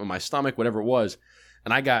something in my stomach, whatever it was.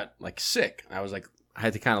 And I got like sick. I was like, I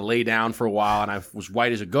had to kind of lay down for a while, and I was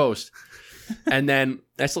white as a ghost. And then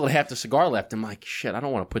I still had half the cigar left. I'm like, shit, I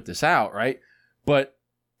don't want to put this out, right? But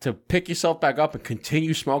to pick yourself back up and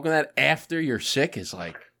continue smoking that after you're sick is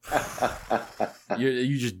like,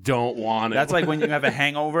 you just don't want it. That's like when you have a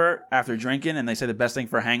hangover after drinking, and they say the best thing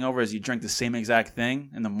for a hangover is you drink the same exact thing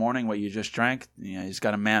in the morning what you just drank. You just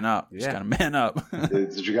got to man up. You just got to man up.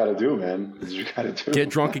 It's what you got to do, man. It's what you got to do. Get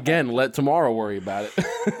drunk again. Let tomorrow worry about it.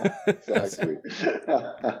 Exactly.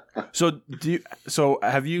 So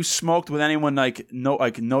have you smoked with anyone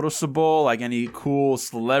noticeable, like any cool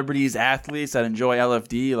celebrities, athletes that enjoy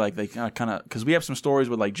LFD? Like they kind of, because we have some stories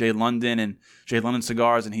with like Jay London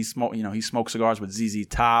Cigars, and he smoked cigars with ZZ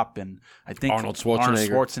Top and I think Arnold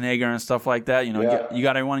Schwarzenegger and stuff like that. You know, yeah. You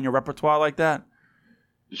got anyone in your repertoire like that?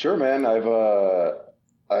 Sure, man. I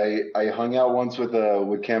hung out once with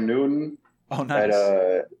Cam Newton. Oh, nice.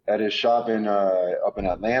 At his shop up in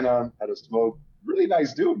Atlanta. Had a smoke. Really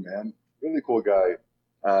nice dude, man. Really cool guy.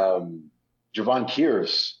 Javon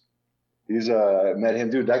Kears. I met him,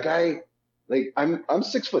 dude. That guy, like, I'm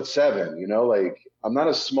 6'7", you know, like I'm not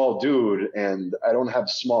a small dude and I don't have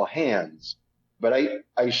small hands, but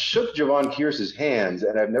I shook Javon Kears' hands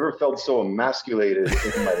and I've never felt so emasculated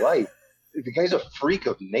in my life. The guy's a freak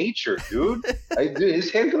of nature, dude.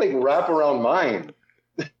 His hand can like wrap around mine,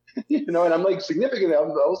 you know, and I'm like significant. I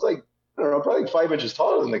was like, I don't know, probably like 5 inches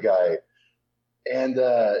taller than the guy. And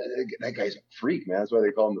that guy's a freak, man. That's why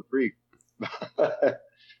they call him the freak.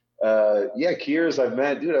 Yeah, Kears, I've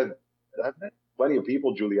met plenty of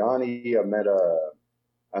people. Giuliani,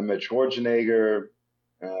 I met Schwarzenegger.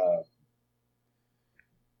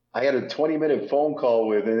 I had a 20-minute phone call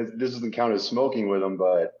with, and this doesn't count as smoking with him,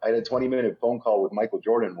 but I had a 20-minute phone call with Michael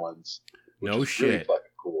Jordan once. No shit. Really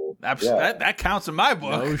fucking cool. That counts in my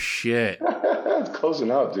book. No shit. It's close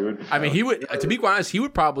enough, dude. I mean, he would. To be honest, he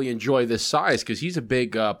would probably enjoy this size because he's a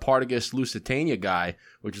big Partagas Lusitania guy,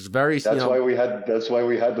 which is very. That's why we had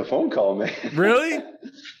the phone call, man. Really?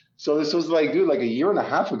 So this was like, dude, like a year and a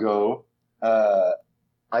half ago.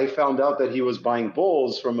 I found out that he was buying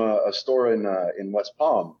bowls from a store in West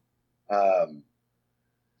Palm,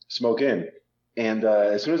 Smoke Inn. And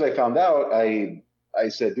as soon as I found out, I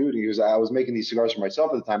said, dude, I was making these cigars for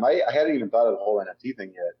myself at the time. I hadn't even thought of the whole NFT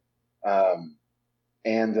thing yet.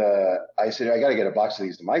 And I said, I got to get a box of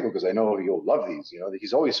these to Michael because I know he'll love these.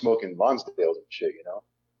 He's always smoking Lonsdales and shit,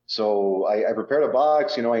 So I prepared a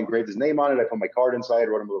box, I engraved his name on it. I put my card inside,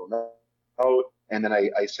 wrote him a little note, and then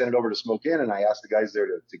I sent it over to Smoke Inn, and I asked the guys there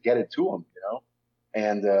to get it to him,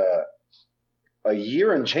 And a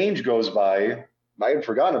year and change goes by. I had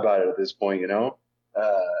forgotten about it at this point,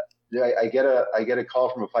 I get a call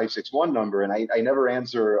from a 561 number, and I never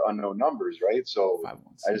answer unknown numbers, right? So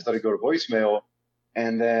I just let it go to voicemail,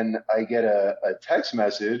 and then I get a text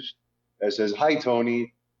message that says, "Hi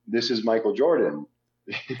Tony, this is Michael Jordan.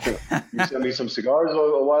 You sent me some cigars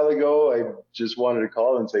a while ago. I just wanted to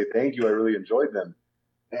call and say thank you. I really enjoyed them."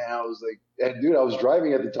 And I was like, dude, I was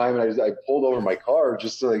driving at the time, and I pulled over my car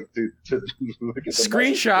just to look at the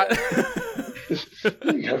screenshot.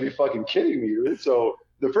 You gotta be fucking kidding me, right? So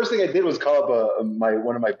the first thing I did was call up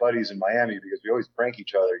one of my buddies in Miami because we always prank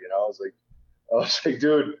each other. I was like,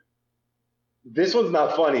 dude, this one's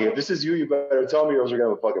not funny. If this is you, you better tell me, or else we're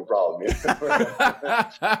gonna have a fucking problem.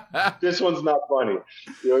 This one's not funny.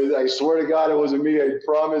 I swear to God, it wasn't me. I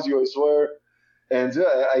promise you, I swear. And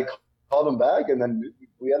I called him back, and then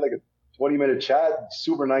we had like a 20-minute chat.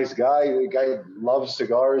 Super nice guy. The guy loves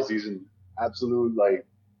cigars. He's an absolute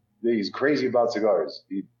he's crazy about cigars.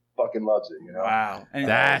 He fucking loves it. Wow, and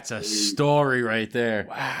that's a story right there.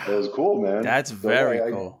 Wow, it was cool, man. That's very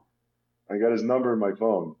cool. I got his number in my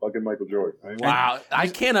phone. Fucking Michael Jordan. Wow, I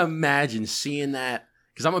can't imagine seeing that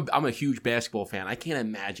because I'm a huge basketball fan. I can't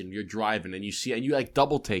imagine you're driving and you see and you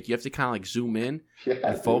double take. You have to kind of zoom in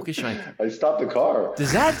and focus. I stopped the car.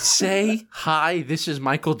 Does that say, "Hi, this is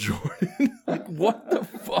Michael Jordan"? What the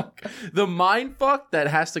fuck? The mind fuck that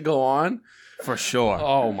has to go on for sure.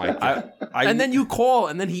 Oh my God! And then you call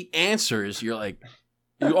and then he answers. You're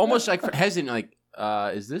almost hesitant.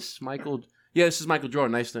 Is this Michael? Yeah, this is Michael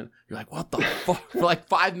Jordan. Nice to. You're like, what the fuck? For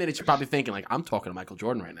 5 minutes, you're probably thinking I'm talking to Michael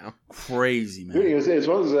Jordan right now. Crazy, man. Dude, it's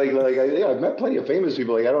one of those I've met plenty of famous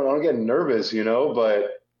people. I don't get nervous,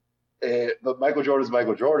 but Michael Jordan's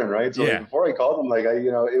Michael Jordan, right? So before I called him,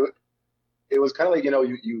 it was kind of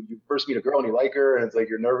you first meet a girl and you like her, and it's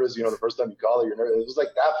you're nervous. The first time you call her, you're nervous. It was like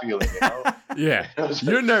that feeling, Yeah,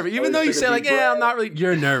 you're nervous, even though you say I'm not really.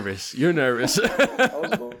 You're nervous. You're nervous. I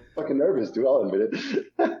was fucking nervous, dude. I'll admit it.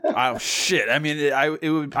 Oh shit! I mean, I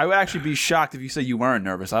would actually be shocked if you said you weren't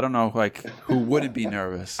nervous. I don't know, who wouldn't be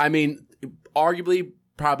nervous. I mean, arguably,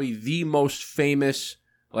 probably the most famous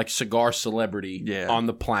cigar celebrity on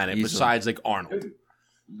the planet, besides Arnold.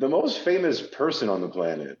 The most famous person on the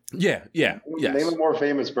planet. Yeah. Yes. Name a more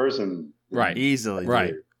famous person. Right. Easily.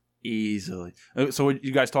 Right. Easily. So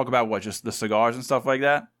you guys talk about what? Just the cigars and stuff like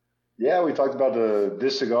that? Yeah, we talked about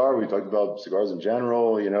this cigar. We talked about cigars in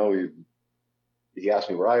general. He asked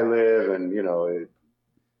me where I live, and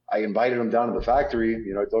I invited him down to the factory.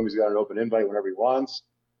 I told him he's got an open invite whenever he wants,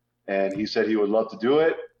 and he said he would love to do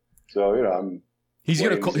it. So He's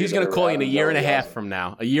gonna call you in a year and a half from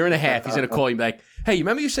now. A year and a half, he's gonna call you and be like, "Hey, you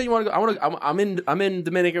remember you said you want to go? I'm in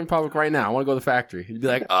Dominican Republic right now. I want to go to the factory." He'd be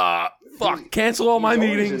like, fuck, cancel all my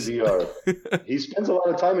meetings." In DR. He spends a lot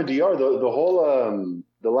of time in DR. The whole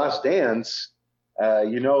The Last Dance.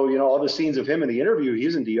 All the scenes of him in the interview.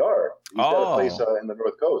 He's in DR. He's got a place in the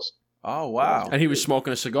North Coast. Oh wow! And he was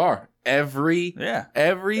smoking a cigar every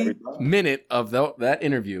minute of that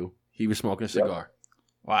interview. He was smoking a cigar. Yep.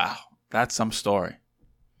 Wow. That's some story.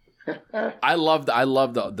 I love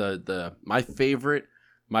the my favorite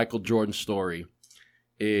Michael Jordan story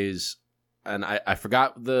is, and I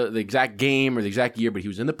forgot the exact game or the exact year, but he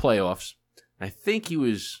was in the playoffs. And I think he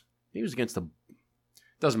was against the,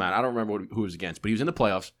 doesn't matter. I don't remember who he was against, but he was in the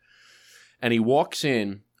playoffs, and he walks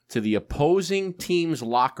in to the opposing team's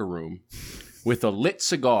locker room with a lit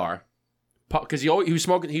cigar. Because he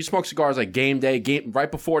smoked cigars game day,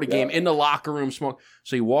 right before the game, in the locker room smoke.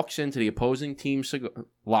 So he walks into the opposing team's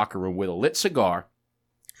locker room with a lit cigar,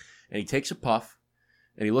 and he takes a puff,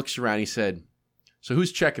 and he looks around. He said, "So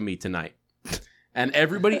who's checking me tonight?" And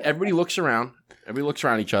everybody looks around. Everybody looks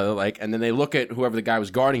around each other, and then they look at whoever the guy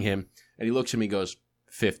was guarding him, and he looks at me, and goes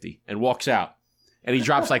 50, and walks out, and he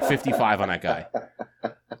drops 55 on that guy.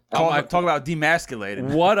 Talk about demasculated.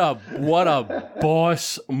 What a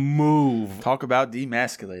boss move. Talk about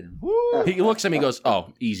demasculated. He looks at me and goes,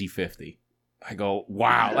 "Oh, easy 50. I go,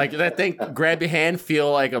 "Wow." That thing grab your hand,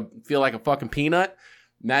 feel like a fucking peanut.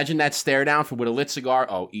 Imagine that stare down with a lit cigar.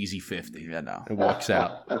 Oh, easy 50. Yeah, no. And walks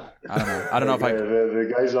out. I don't know if I.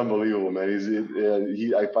 The guy's unbelievable,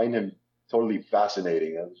 man. I find him totally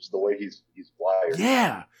fascinating. Just the way he's wired.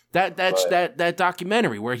 Yeah, that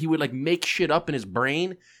documentary where he would like make shit up in his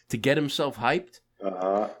brain to get himself hyped.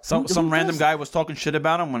 Some random guy was talking shit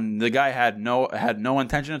about him when the guy had no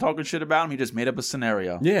intention of talking shit about him. He just made up a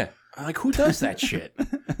scenario. Yeah, like who does that shit?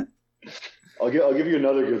 I'll give you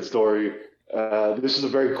another good story. This is a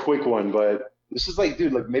very quick one, but this is like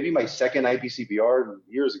maybe my second IPCPR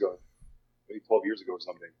years ago, maybe 12 years ago or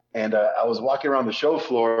something. And I was walking around the show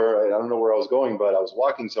floor. I don't know where I was going, but I was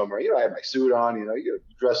walking somewhere. I had my suit on. You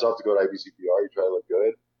dress up to go to IPCPR. You try to look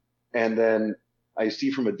good. And then I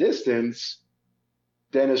see from a distance,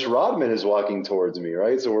 Dennis Rodman is walking towards me,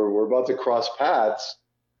 right? So we're about to cross paths.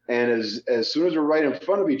 And as soon as we're right in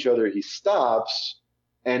front of each other, he stops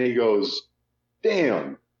and he goes,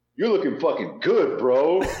 "Damn, you're looking fucking good,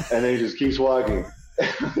 bro." And then he just keeps walking.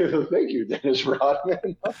 Thank you, Dennis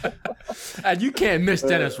Rodman. And you can't miss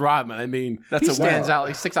Dennis Rodman. I mean, he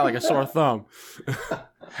sticks out like a sore thumb.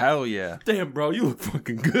 Hell yeah. Damn, bro, you look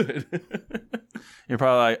fucking good. You're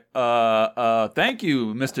probably like, thank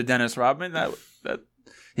you, Mr. Dennis Rodman.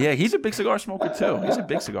 Yeah, he's a big cigar smoker too. He's a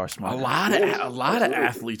big cigar smoker. A lot of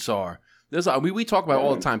athletes are. We talk about it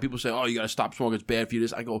all the time. People say, "Oh, you got to stop smoking. It's bad for you."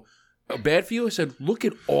 I go, "Bad for you?" I said, "Look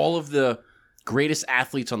at all of the greatest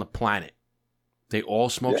athletes on the planet. They all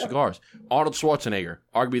smoke cigars. Arnold Schwarzenegger,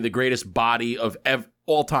 arguably the greatest body of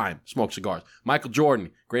all time, smokes cigars. Michael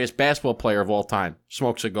Jordan, greatest basketball player of all time,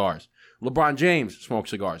 smokes cigars. LeBron James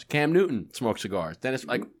smokes cigars. Cam Newton smokes cigars. Dennis,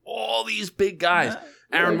 like all these big guys.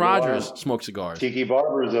 Aaron Rodgers smokes cigars. Kiki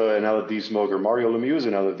Barber's an LFD smoker. Mario Lemieux's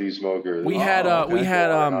an LFD smoker.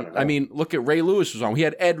 I mean, look at Ray Lewis was on. We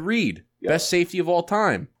had Ed Reed, best safety of all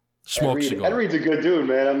time. Smokes cigars. Ed Reed's a good dude,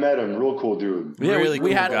 man. I met him. Real cool dude. Yeah,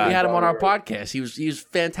 we had him on our podcast. He was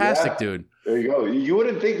fantastic, dude. There you go. You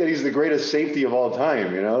wouldn't think that he's the greatest safety of all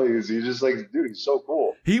time. He's just like, dude, he's so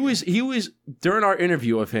cool. He was during our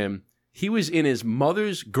interview of him. He was in his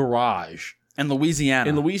mother's garage in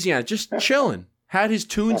Louisiana, just chilling. Had his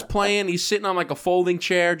tunes playing. He's sitting on like a folding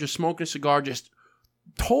chair, just smoking a cigar, just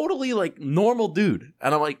totally like normal dude.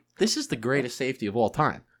 And I'm like, this is the greatest safety of all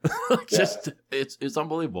time. It's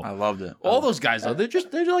unbelievable. I loved it. All those guys though,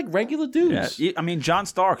 they're like regular dudes. Yeah. I mean, John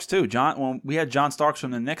Starks too. When we had John Starks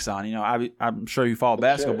from the Knicks on, I'm sure you follow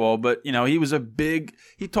basketball, but he was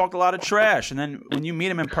he talked a lot of trash, and then when you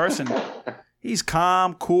meet him in person, he's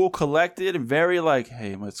calm, cool, collected, and very like,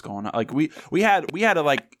 hey, what's going on? Like we had to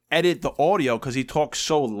like edit the audio because he talked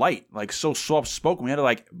so light, like so soft spoken. We had to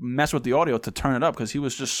like mess with the audio to turn it up because he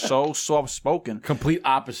was just so soft spoken. Complete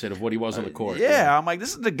opposite of what he was on the court. Yeah, I'm like,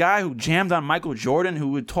 this is the guy who jammed on Michael Jordan, who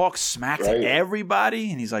would talk smack to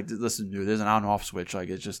everybody, and he's like, listen, dude, there's an on-off switch. Like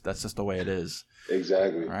that's just the way it is.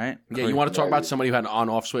 Exactly. Right. Yeah, you want to talk about somebody who had an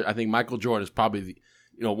on-off switch? I think Michael Jordan is probably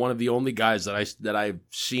one of the only guys that I've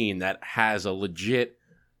seen that has a legit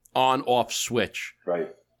on-off switch.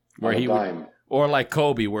 Right. Where he would, or like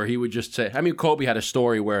Kobe, where he would just say, I mean, Kobe had a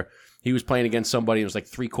story where he was playing against somebody, and it was like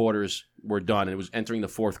 3 quarters were done, and it was entering the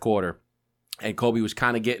 4th quarter. And Kobe was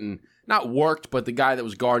kind of getting, not worked, but the guy that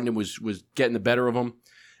was guarding him was getting the better of him.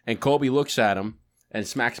 And Kobe looks at him and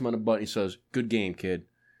smacks him on the butt and he says, "Good game, kid."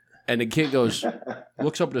 And the kid looks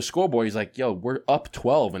up at the scoreboard. He's like, "Yo, we're up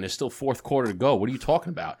 12 and there's still 4th quarter to go. What are you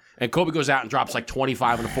talking about?" And Kobe goes out and drops like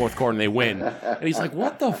 25 in the 4th quarter and they win. And he's like,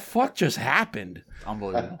 "What the fuck just happened?"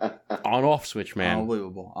 Unbelievable. On-off switch, man.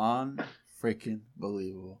 Unbelievable. Freaking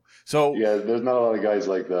believable. So yeah, there's not a lot of guys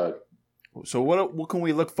like that. So what can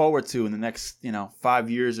we look forward to in the next 5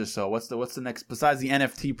 years or so? What's the next besides the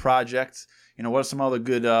NFT project? What are some other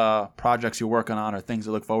good projects you're working on or things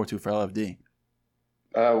to look forward to for LFD?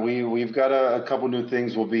 We've got a couple new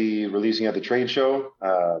things we'll be releasing at the trade show.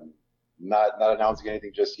 Not announcing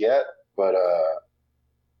anything just yet, but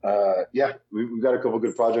we've got a couple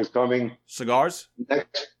good projects coming. Cigars?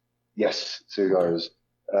 Yes, cigars.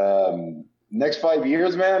 Next 5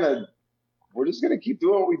 years, man, we're just gonna keep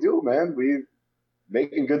doing what we do, man. We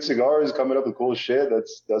making good cigars, coming up with cool shit.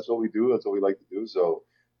 That's what we do. That's what we like to do. So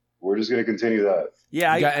we're just gonna continue that.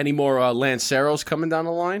 Yeah. You got any more Lanceros coming down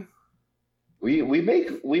the line? We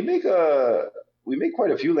make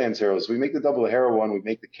quite a few Lanceros. We make the double Hero one. We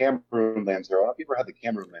make the Cameroon Lancero. I don't know if you ever had the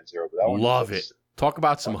Cameroon Lancero, but that one. Love it. Talk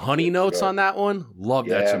about some honey notes on that one. Love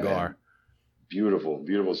that cigar. Man.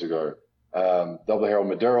 Beautiful cigar. Double Hero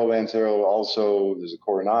Maduro Lancero. Also, there's a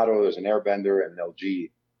Coronado. There's an Airbender and an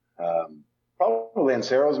LG. Probably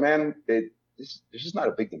Lanceros, man. There's just not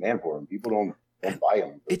a big demand for them. People don't buy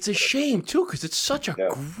them. It's a shame too because it's such a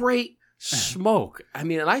great smoke. I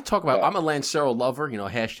mean, and I talk about, I'm a Lancero lover,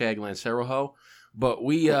 hashtag Lancero ho. But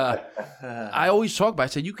I always talk about, I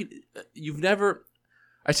said,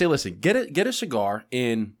 I say, listen, get a cigar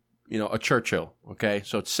in, a Churchill. Okay.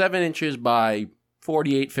 So it's 7 inches by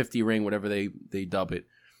 48, 50 ring, whatever they dub it.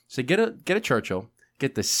 So get a Churchill,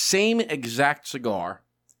 get the same exact cigar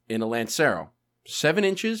in a Lancero, 7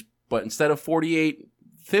 inches, but instead of 48,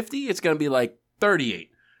 50, it's going to be like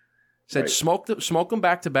 38. Said smoke them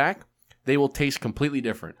back to back. They will taste completely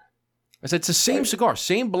different. I said, it's the same cigar,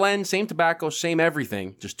 same blend, same tobacco, same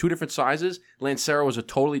everything, just 2 different sizes. Lancero was a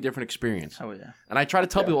totally different experience. Oh, yeah. And I try to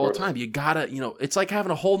tell people all the time, you gotta, it's like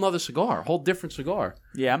having a whole nother cigar, a whole different cigar.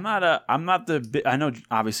 Yeah, I know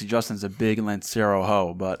obviously Justin's a big Lancero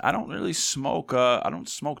ho, but I don't really smoke, I don't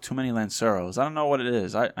smoke too many Lanceros. I don't know what it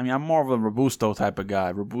is. I mean, I'm more of a Robusto type of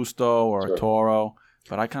guy, Robusto or a Toro.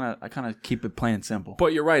 But I kind of keep it plain and simple.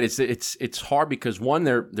 But you're right. It's hard because one,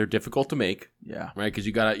 they're difficult to make. Yeah. Right. Because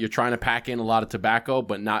you're trying to pack in a lot of tobacco,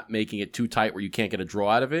 but not making it too tight where you can't get a draw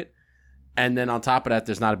out of it. And then on top of that,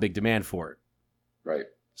 there's not a big demand for it. Right.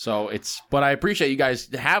 So but I appreciate you guys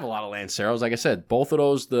have a lot of Lanceros. Like I said, both of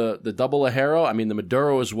those, the double Ajero, I mean the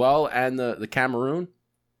Maduro as well, and the Cameroon,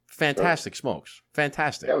 fantastic smokes.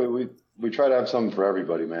 Fantastic. Yeah, we try to have something for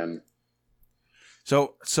everybody, man.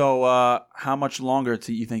 So how much longer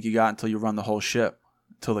do you think you got until you run the whole ship,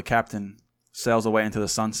 until the captain sails away into the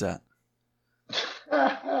sunset?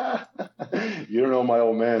 You don't know my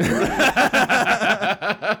old man.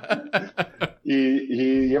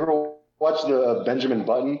 He ever watched the Benjamin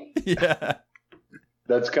Button? Yeah.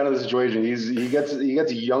 That's kind of the situation. He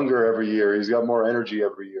gets younger every year. He's got more energy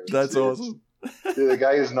every year. That's awesome. The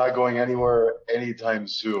guy is not going anywhere anytime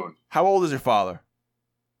soon. How old is your father?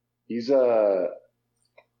 He's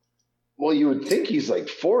well, you would think he's like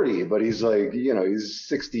 40, but he's like, he's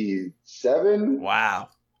 67. Wow.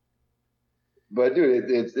 But dude,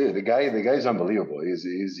 the guy's unbelievable.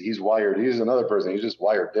 He's wired. He's another person. He's just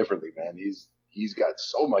wired differently, man. He's got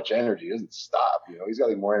so much energy. He doesn't stop. He's got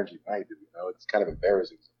like more energy than I do. It's kind of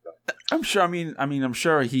embarrassing sometimes. I'm sure. I'm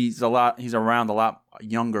sure he's around a lot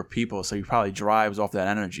younger people, so he probably drives off that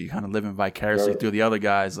energy, kind of living vicariously through the other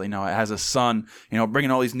guys. Has a son,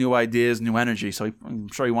 bringing all these new ideas, new energy. So I'm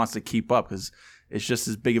sure he wants to keep up because it's just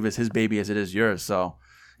as big of his baby as it is yours. So,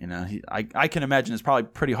 I can imagine it's probably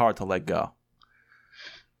pretty hard to let go.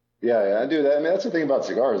 Yeah, I do that. I mean, that's the thing about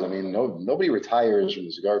cigars. I mean, nobody retires from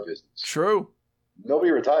the cigar business. True.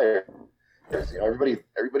 Nobody retires.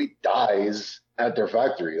 Everybody dies at their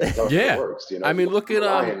factory. That's how it works. I mean, look at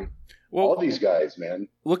all these guys, man.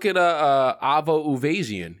 Look at Avo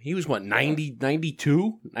Uvasian. He was what, 90,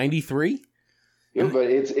 92, 93? Yeah, but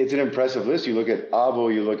it's an impressive list. You look at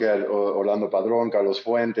Avo, you look at Orlando Padron, Carlos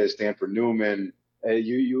Fuentes, Stanford Newman,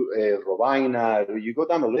 Robaina. You go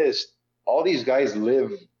down the list. All these guys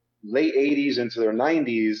live late 80s into their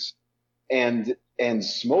 90s and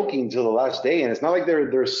smoking till the last day. And it's not like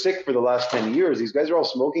they're sick for the last 10 years. These guys are all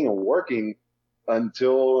smoking and working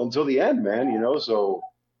until the end, man. So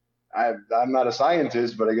I'm not a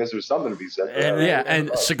scientist, but I guess there's something to be said.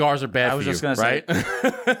 And cigars are bad for you. I was just going to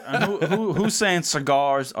say, who's saying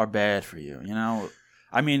cigars are bad for you?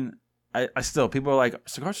 I mean, I still, people are like,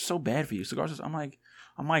 cigars are so bad for you. I'm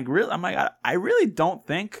like, really? I really don't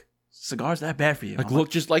think cigars that bad for you. Look,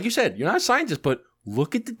 just like you said, you're not a scientist, but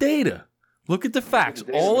look at the data. Look at the facts.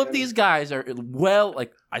 All of these guys are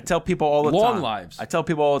I tell people all the time. Long lives. I tell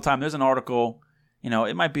people all the time. There's an article,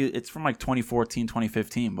 it's from like 2014,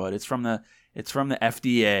 2015, but it's from the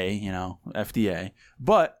FDA, FDA.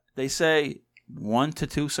 But they say 1 to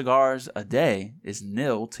 2 cigars a day is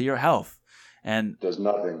nil to your health. And does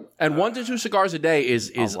nothing. And 1 to 2 cigars a day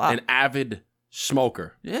is an avid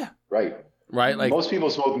smoker. Yeah. Right. Like most people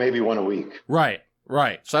smoke maybe 1 a week. Right.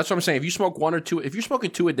 So that's what I'm saying. If you smoke 1 or 2, if you're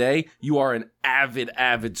smoking 2 a day, you are an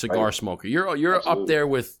avid cigar smoker. You're Absolutely. Up there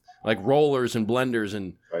with like rollers and blenders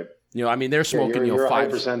and they're smoking you're 5 a high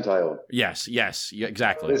percentile. Yes,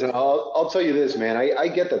 exactly. Listen, I'll tell you this, man. I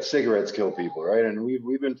get that cigarettes kill people, right? And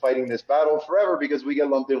we've been fighting this battle forever because we get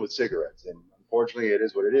lumped in with cigarettes, and unfortunately, it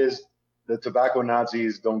is what it is. The tobacco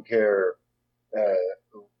Nazis don't care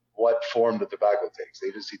what form the tobacco takes.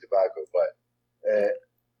 They just see tobacco. But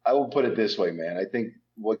I will put it this way, man. I think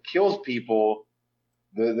what kills people,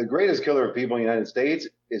 the greatest killer of people in the United States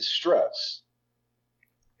is stress.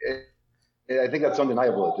 I think that's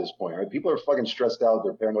undeniable at this point, right? People are fucking stressed out.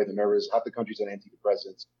 They're paranoid. They're nervous. Half the country's on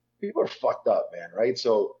antidepressants. People are fucked up, man, right?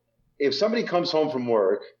 So if somebody comes home from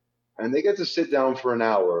work and they get to sit down for an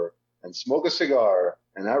hour and smoke a cigar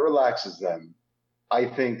and that relaxes them, I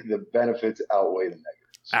think the benefits outweigh the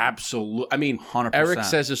negatives. Absolutely. I mean, 100%. Eric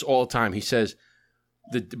says this all the time. He says,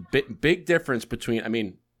 big difference between, I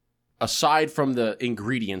mean, aside from the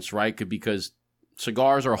ingredients, right? Because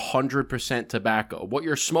cigars are 100% tobacco. What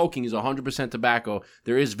you're smoking is 100% tobacco.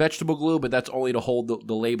 There is vegetable glue, but that's only to hold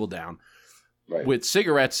the label down. Right. With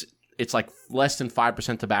cigarettes, it's like less than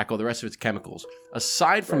 5% tobacco. The rest of it's chemicals.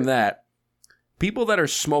 Aside from that, people that are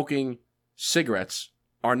smoking cigarettes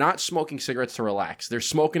are not smoking cigarettes to relax. They're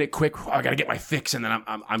smoking it quick. Oh, I got to get my fix, and then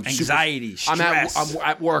I'm anxiety, stress. I'm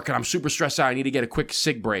at work, and I'm super stressed out. I need to get a quick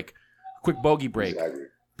cig break, quick bogey break. Exactly.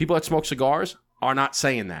 People that smoke cigars are not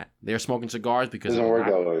saying that. They're smoking cigars because it doesn't work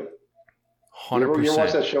that way. 100%. You ever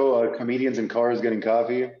watch that show, Comedians in Cars Getting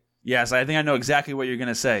Coffee? Yes, I think I know exactly what you're going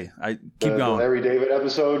to say. Keep going. The Larry David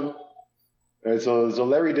episode. And so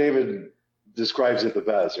Larry David describes it the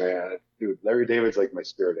best, right? Dude, Larry David's like my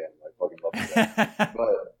spirit animal. I fucking love him.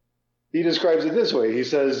 But he describes it this way. He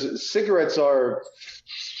says, cigarettes are,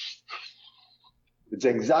 it's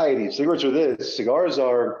anxiety. Cigarettes are this. Cigars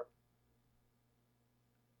are,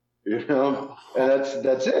 you know, and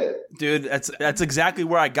that's it. Dude, that's exactly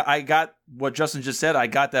where I got what Justin just said. I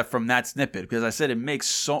got that from that snippet because I said it makes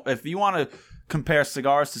so, if you want to compare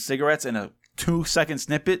cigars to cigarettes in a 2-second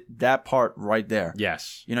snippet, that part right there.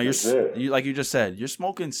 Yes. You know, you like you just said, you're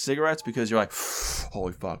smoking cigarettes because you're like,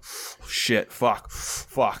 holy fuck, shit, fuck.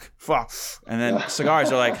 And then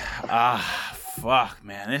cigars are like, fuck,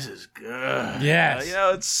 man, this is good. Yes. You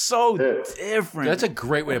know, it's so different. That's a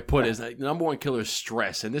great way to put it. Is that the number one killer is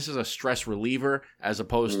stress. And this is a stress reliever as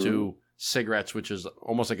opposed to cigarettes, which is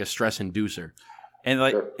almost like a stress inducer. And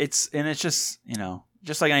like it's just, you know,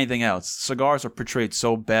 just like anything else, cigars are portrayed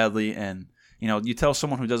so badly. And you know, you tell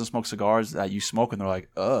someone who doesn't smoke cigars that you smoke, and they're like,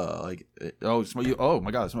 oh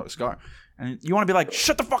my god, I smoke a cigar. And you want to be like,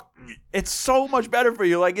 shut the fuck! It's so much better for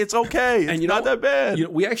you. Like, it's okay. It's not that bad. You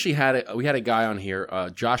know, we actually had a guy on here,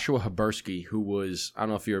 Joshua Habersky, who was, I don't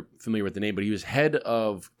know if you're familiar with the name, but he was head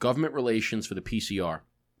of government relations for the PCA,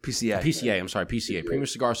 Premium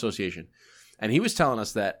Cigar Association. And he was telling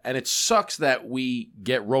us that, and it sucks that we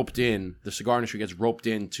get roped in, the cigar industry gets roped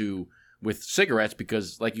into with cigarettes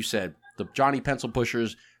because, like you said, the Johnny Pencil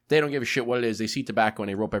pushers, they don't give a shit what it is. They see tobacco and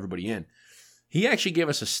they rope everybody in. He actually gave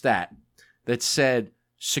us a stat that said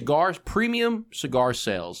cigars, premium cigar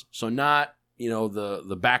sales, so not, you know,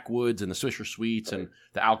 the Backwoods and the Swisher Sweets and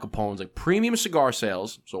the Al Capones, like premium cigar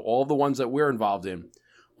sales, so all the ones that we're involved in,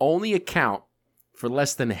 only account for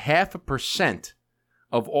less than 0.5%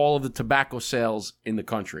 of all of the tobacco sales in the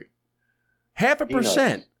country.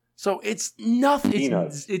 0.5%. So it's nothing.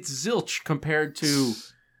 It's zilch compared to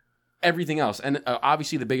everything else. And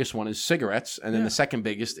obviously the biggest one is cigarettes. And then the second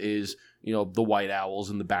biggest is, you know, the White Owls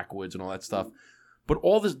and the Backwoods and all that stuff. But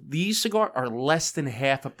all these cigars are less than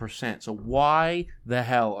 0.5%. So why the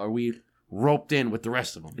hell are we roped in with the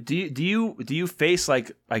rest of them? Do you face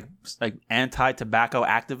like anti-tobacco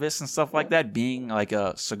activists and stuff like that, being like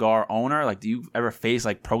a cigar owner? Like, do you ever face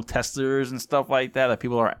like protesters and stuff like that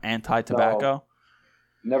people are anti-tobacco?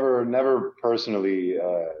 No, never personally.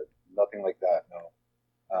 Nothing like that. No.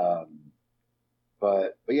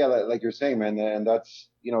 But yeah, like you're saying, man, and that's,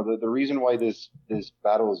 you know, the reason why this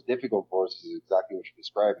battle is difficult for us is exactly what you're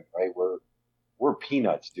describing, right? We're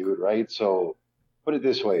peanuts, dude, right? So put it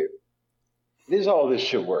this way. This is how this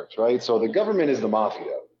shit works, right? So the government is the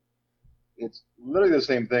mafia. It's literally the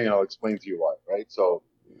same thing, and I'll explain to you why, right? So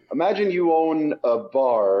imagine you own a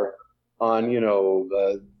bar on, you know,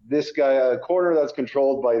 this guy, a corner that's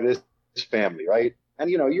controlled by this family, right? And,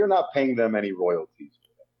 you know, you're not paying them any royalties,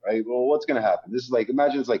 right? Well, what's going to happen? This is like,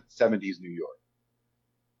 imagine it's like 70s New York.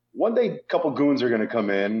 One day, a couple goons are going to come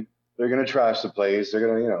in. They're going to trash the place. They're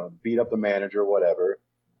going to, you know, beat up the manager, whatever.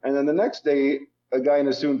 And then the next day, a guy in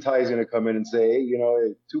a suit and tie is going to come in and say, hey, you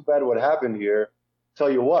know, too bad what happened here.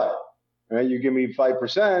 Tell you what, right? You give me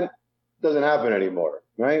 5%, doesn't happen anymore,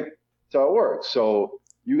 right? That's how it works. So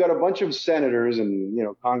you got a bunch of senators and, you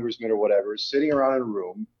know, congressmen or whatever sitting around in a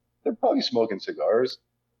room. They're probably smoking cigars,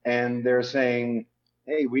 and they're saying,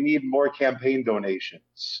 hey, we need more campaign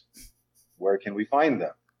donations. Where can we find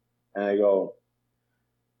them? And I go,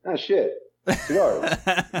 oh, shit, cigars.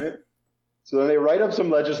 Right? So then they write up some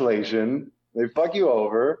legislation. They fuck you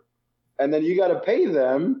over, and then you got to pay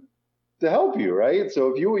them to help you, right?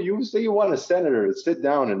 So if you say you want a senator to sit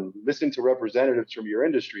down and listen to representatives from your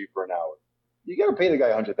industry for an hour, you got to pay the guy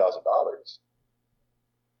 $100,000.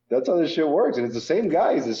 That's how this shit works, and it's the same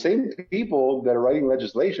guys, the same people that are writing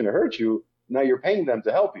legislation to hurt you. Now you're paying them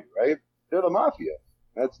to help you, right? They're the mafia.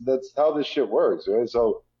 That's how this shit works, right?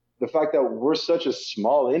 So the fact that we're such a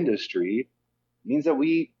small industry means that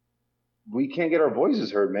we can't get our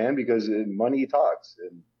voices heard, man, because money talks.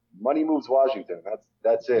 And money moves Washington.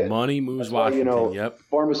 That's it. Money moves Washington. Yep.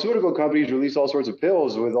 Pharmaceutical companies release all sorts of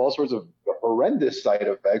pills with all sorts of horrendous side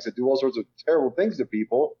effects that do all sorts of terrible things to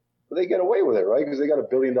people, but they get away with it, right? Because they got $1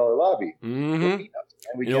 billion lobby, and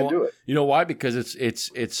we can't do it. You know why? Because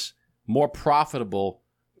it's more profitable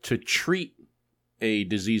to treat a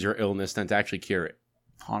disease or illness than to actually cure it.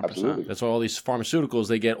 100%. Absolutely. That's why all these pharmaceuticals,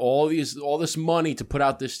 they get all this money to put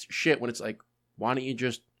out this shit when it's like, why don't you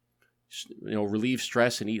just relieve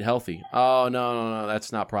stress and eat healthy? Oh, no,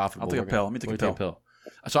 that's not profitable. I'll take a pill. Let me take a pill.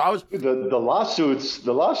 So I was the lawsuits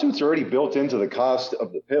are already built into the cost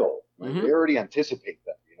of the pill. Right? They already anticipate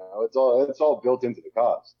that. It's all built into the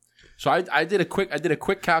cost. So I did a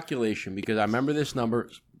quick calculation because I remember this number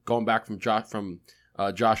going back from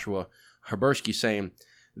Joshua Herbersky saying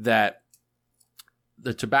that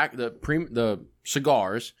the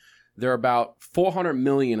cigars, they're about 400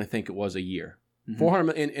 million, I think it was, a year.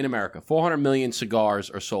 400 in America. 400 million cigars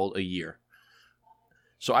are sold a year.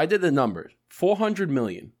 So I did the numbers. 400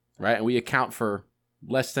 million, right? And we account for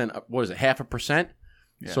less than, 0.5%?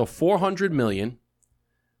 Yeah. So 400 million.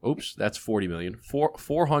 Oops, that's 40 million.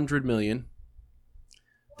 400 million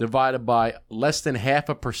divided by less than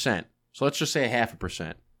 0.5%. So let's just say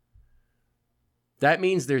 0.5%. That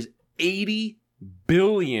means there's 80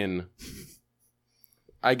 billion,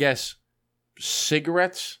 I guess,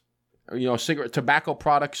 cigarettes, tobacco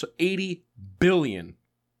products, 80 billion.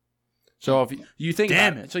 So if you think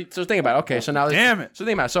Damn about it. So think about it. Okay, so now So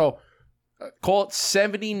think about it. So call it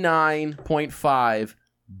 79.5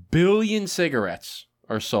 billion cigarettes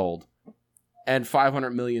are sold and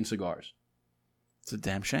 500 million cigars. It's a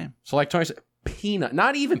damn shame. So like Tony said,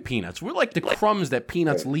 not even peanuts. We're like the crumbs that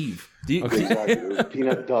peanuts leave. Exactly.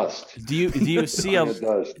 Peanut dust. Do you see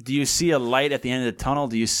a light at the end of the tunnel?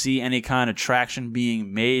 Do you see any kind of traction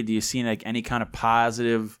being made? Do you see any kind of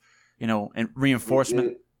positive,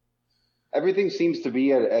 reinforcement? Everything seems to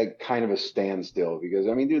be at kind of a standstill because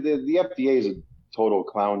dude, the FDA is a total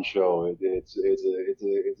clown show. It's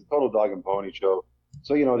a total dog and pony show.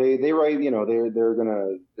 So they write they're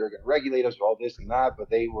gonna regulate us for all this and that, but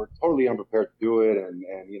they were totally unprepared to do it, and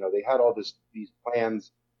they had all these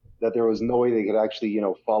plans that there was no way they could actually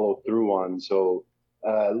follow through on. So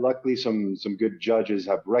luckily some good judges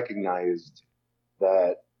have recognized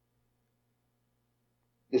that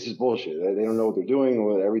this is bullshit. They don't know what they're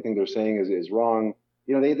doing. Everything they're saying is wrong.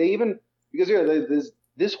 They even because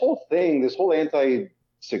this whole thing, this whole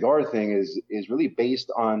anti-cigar thing is really based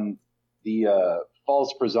on the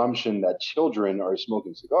false presumption that children are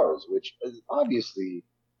smoking cigars, which is obviously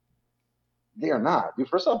they are not. Dude,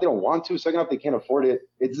 first off, they don't want to. Second off, they can't afford it.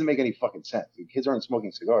 It doesn't make any fucking sense. The kids aren't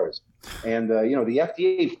smoking cigars. And, the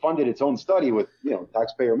FDA funded its own study with,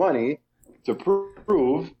 taxpayer money to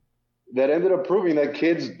prove that ended up proving that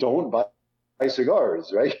kids don't buy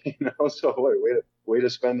cigars, right? So way to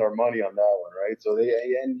spend our money on that one, right? So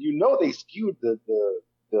they skewed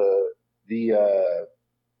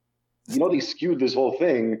they skewed this whole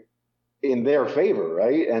thing in their favor,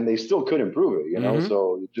 right? And they still couldn't prove it,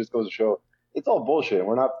 So it just goes to show it's all bullshit.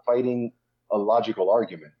 We're not fighting a logical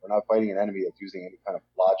argument. We're not fighting an enemy that's using any kind of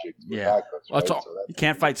logic to attack us. Right? You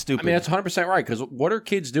can't fight stupid. That's 100% right, because what are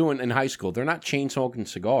kids doing in high school? They're not chain smoking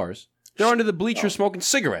cigars. They're under the bleachers smoking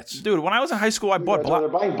cigarettes. Dude, when I was in high school, I bought they're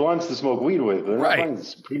buying blunts to smoke weed with. They're not buying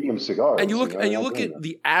premium cigars. And you look at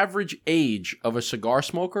the average age of a cigar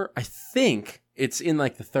smoker, I think it's in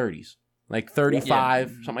like the 30s. Like 35,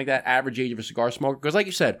 something like that, average age of a cigar smoker. Because like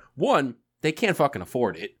you said, one, they can't fucking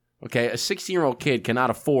afford it. Okay, a 16-year-old kid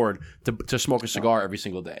cannot afford to smoke a cigar every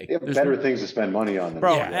single day. They have better things to spend money on.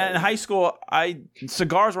 Bro, in high school,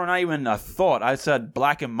 cigars were not even a thought. I said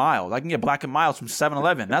Black and Mild. I can get Black and Milds from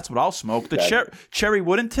 7-Eleven. That's what I'll smoke. The cherry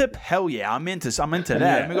wooden tip? Hell yeah, I'm into that.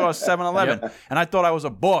 Let me go to 7-Eleven. And I thought I was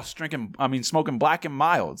a boss smoking Black and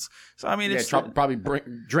Milds. So, it's... probably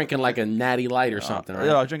drinking like a Natty Light or something, right?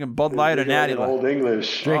 Yeah, drinking Bud Light or Natty Light. Old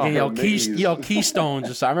English. Drinking,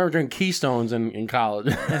 Keystones. I remember drinking Keystones in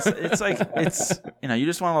college. It's like you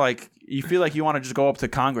just want to you feel like you want to just go up to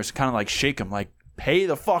Congress and kind of shake them pay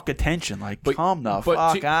the fuck attention calm the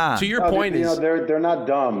fuck on. To your point is they're not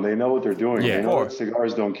dumb. They know what they're doing. They know that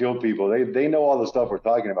cigars don't kill people. They know all the stuff we're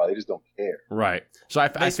talking about. They just don't care. Right. So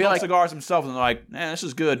I feel like cigars themselves and they're like, this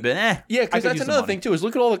is good, but yeah, because that's another thing too is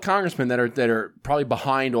look at all the congressmen that are probably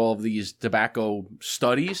behind all of these tobacco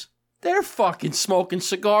studies. They're fucking smoking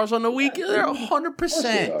cigars on the weekend. They're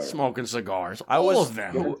 100% smoking cigars. All of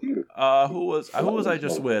them. Who was I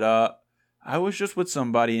just with? I was just with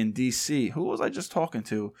somebody in D.C. Who was I just talking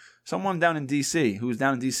to? Someone down in D.C. who's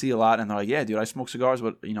down in D.C. a lot, and they're like, "Yeah, dude, I smoke cigars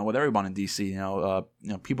with with everyone in D.C.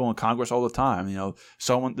 People in Congress all the time.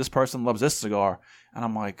 This person loves this cigar." And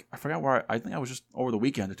I'm like, I forgot where I think I was just over the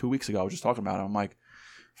weekend or 2 weeks ago. I was just talking about it. I'm like,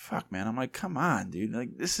 fuck, man. I'm like, come on, dude.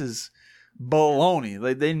 Like, this is baloney.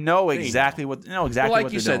 Like, they know exactly what Well, what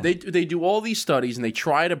like you said, they do all these studies and they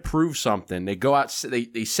try to prove something. They go out,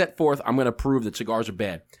 they set forth, I'm going to prove that cigars are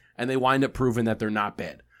bad, and they wind up proving that they're not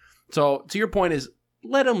bad. So to your point is,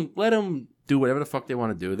 let them do whatever the fuck they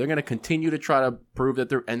want to do. They're going to continue to try to prove that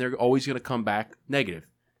they're always going to come back negative.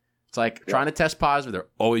 It's like trying to test positive. They're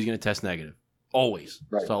always going to test negative. Always.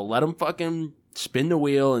 Right. So let them fucking spin the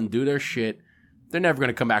wheel and do their shit. They're never going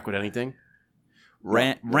to come back with anything.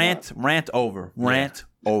 Rant over.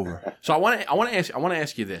 So I want to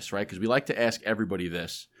ask you this, right? Because we like to ask everybody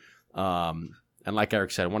this. And like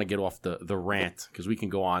Eric said, I want to get off the rant because we can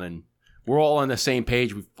go on and we're all on the same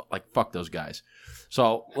page. We fuck those guys.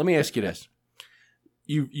 So let me ask you this: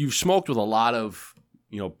 you've smoked with a lot of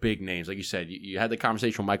big names, like you said. You had the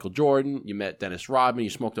conversation with Michael Jordan. You met Dennis Rodman. You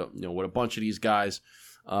smoked with a bunch of these guys.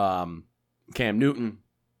 Cam Newton.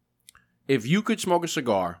 If you could smoke a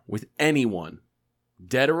cigar with anyone,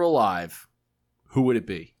 dead or alive, who would it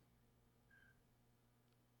be?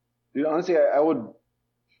 Dude, honestly, I would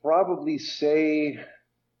probably say,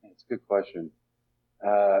 that's a good question.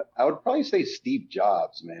 I would probably say Steve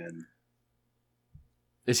Jobs, man.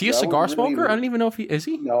 Is he a cigar smoker? I don't even know if he is.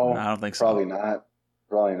 He? No, I don't think so. Probably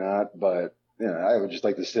not. But I would just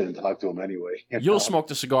like to sit and talk to him anyway. You'll smoke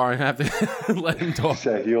the cigar and have to let him talk.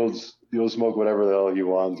 Yeah, he'll smoke whatever the hell he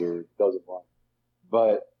wants or doesn't want.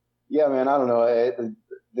 But yeah, man, I don't know.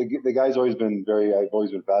 The guy's always been I've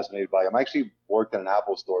always been fascinated by him. I actually worked at an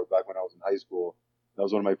Apple store back when I was in high school. That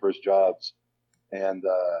was one of my first jobs. And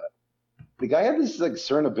the guy had this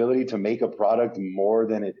certain ability to make a product more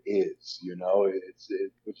than it is,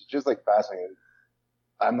 which is just fascinating.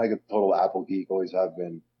 I'm a total Apple geek, always have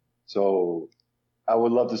been. So I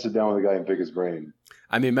would love to sit down with a guy and pick his brain.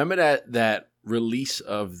 I mean, remember that release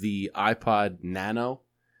of the iPod Nano?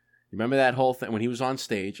 Remember that whole thing when he was on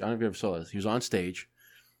stage? I don't know if you ever saw this. He was on stage,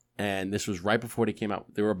 and this was right before they came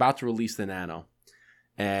out. They were about to release the Nano,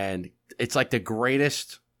 and it's like the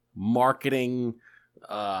greatest marketing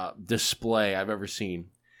display I've ever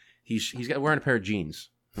seen. He's wearing a pair of jeans,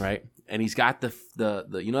 right? And he's got the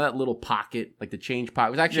that little pocket, like the change pocket.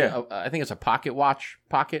 It was actually I think it's a pocket watch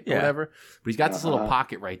pocket or whatever. But he's got this little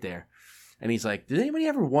pocket right there, and he's like, "Did anybody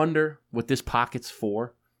ever wonder what this pocket's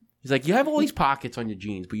for?" He's like, "You have all these pockets on your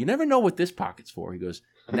jeans, but you never know what this pocket's for." He goes,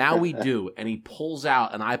 "Now we do." And he pulls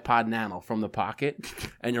out an iPod Nano from the pocket,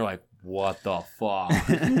 and you're like, "What the fuck?"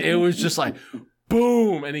 It was just like,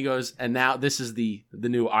 boom. And he goes, "And now this is the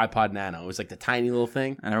new iPod Nano." It was like the tiny little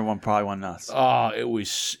thing. And everyone probably went nuts. Oh, it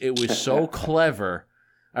was so clever.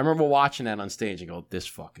 I remember watching that on stage and go, "This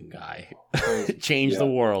fucking guy changed the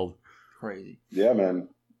world." Crazy. Yeah, man.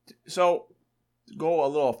 So, go a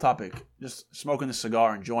little off topic. Just smoking the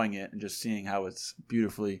cigar, enjoying it, and just seeing how it's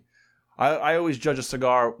beautifully. I always judge a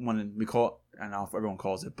cigar when we call I don't know if everyone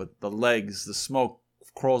calls it, but the legs, the smoke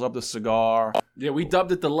crawls up the cigar. Yeah, we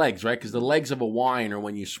dubbed it the legs, right? Because the legs of a wine, or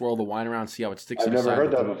when you swirl the wine around, see how it sticks. I've never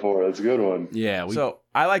heard that before. That's a good one. Yeah. So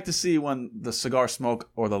I like to see when the cigar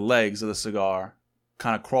smoke or the legs of the cigar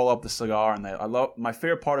kind of crawl up the cigar, and my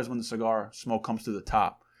favorite part is when the cigar smoke comes to the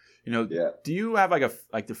top. Do you have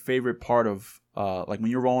the favorite part of when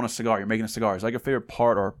you're rolling a cigar, you're making a cigar? Is a favorite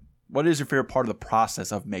part, or what is your favorite part of the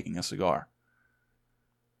process of making a cigar?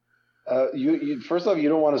 You first off, you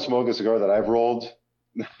don't want to smoke a cigar that I've rolled.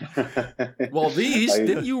 Well,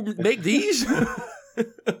 didn't you make these?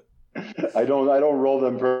 I don't roll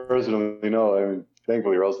them personally. No, I mean,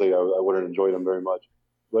 thankfully, or else I wouldn't enjoy them very much.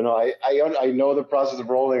 But no, I know the process of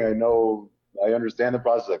rolling. I understand the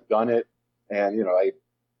process. I've done it, and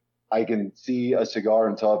I can see a cigar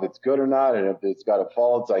and tell if it's good or not, and if it's got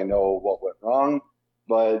faults, I know what went wrong.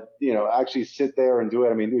 But actually sit there and do it.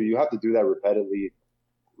 I mean, dude, you have to do that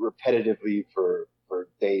repetitively for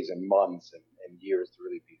days and months and years to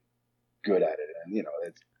really be good at it. And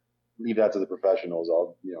leave that to the professionals.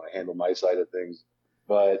 I'll handle my side of things.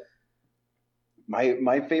 But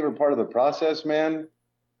my favorite part of the process, man.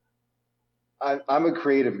 I'm a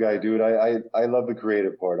creative guy, dude. I love the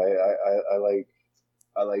creative part. I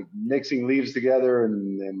like mixing leaves together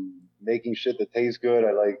and making shit that tastes good.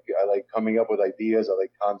 I like coming up with ideas. I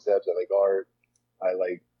like concepts. I like art. I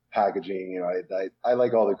like packaging. I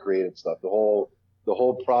like all the creative stuff. The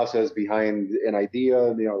whole process behind an idea.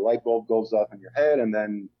 Light bulb goes off in your head, and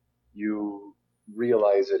then you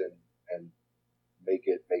realize it and make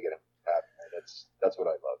it happen. That's what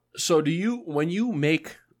I love. So do you, when you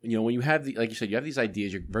make, when you have like you said, you have these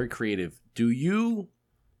ideas, you're very creative. Do you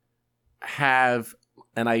have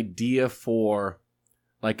an idea for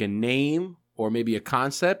like a name or maybe a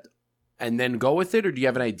concept and then go with it? Or do you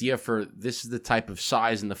have an idea for this is the type of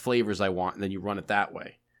size and the flavors I want, and then you run it that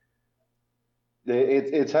way?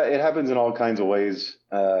 It happens in all kinds of ways.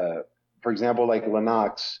 For example, like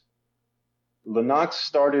Lennox. Lennox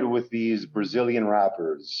started with these Brazilian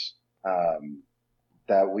wrappers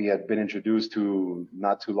that we had been introduced to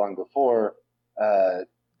not too long before.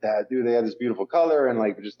 They had this beautiful color and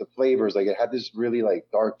like just the flavors. Like it had this really like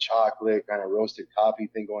dark chocolate kind of roasted coffee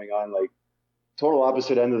thing going on. Like total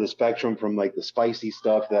opposite end of the spectrum from like the spicy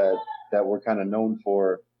stuff that we're kind of known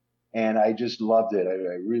for. And I just loved it.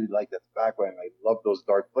 I really liked that tobacco, and I love those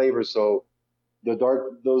dark flavors. So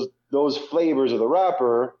those flavors of the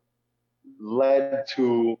wrapper led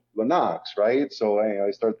to Lennox, right? So I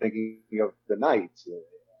started thinking of the Knights, and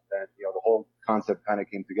then the whole concept kind of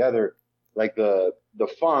came together. Like the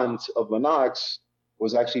font of Lennox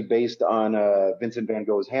was actually based on Vincent van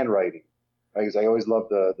Gogh's handwriting, right? Because I always loved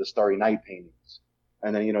the Starry Night paintings.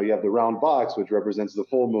 And then you have the round box, which represents the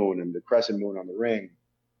full moon, and the crescent moon on the ring.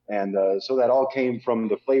 And so that all came from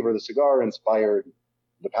the flavor of the cigar, inspired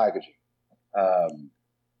the packaging.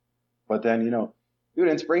 But then, dude,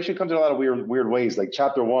 inspiration comes in a lot of weird ways. Like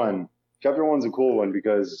Chapter 1. Chapter 1's a cool one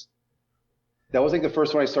because that was like the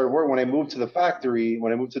first one I started working. When I moved to the factory,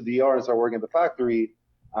 when I moved to DR and started working at the factory,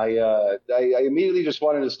 I immediately just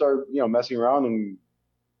wanted to start, messing around and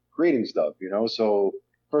creating stuff, So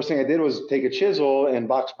first thing I did was take a chisel and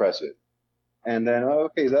box press it. And then,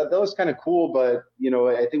 okay, that was kind of cool, but,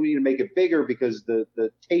 I think we need to make it bigger because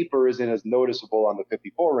the taper isn't as noticeable on the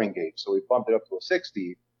 54 ring gauge. So we bumped it up to a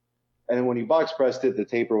 60. And then when you box pressed it, the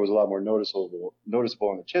taper was a lot more noticeable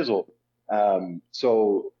on the chisel.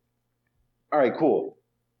 So, all right, cool.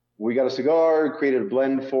 We got a cigar, created a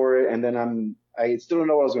blend for it, and then I still don't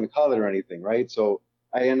know what I was going to call it or anything, right? So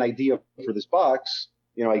I had an idea for this box.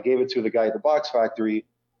 I gave it to the guy at the box factory,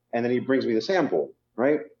 and then he brings me the sample,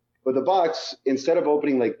 right? But the box, instead of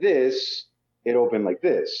opening like this, it opened like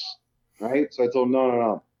this, right? So I told him,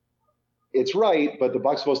 no. It's right, but the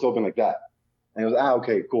box is supposed to open like that. And he goes,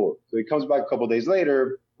 okay, cool. So he comes back a couple of days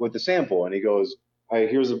later with the sample, and he goes, all right,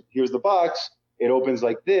 here's the box. It opens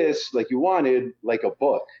like this, like you wanted, like a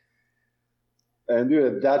book. And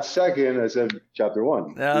dude, at that second, I said, Chapter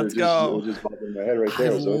 1. Yeah, let's go. It just popped in my head right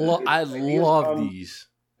there. I love these.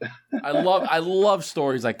 I love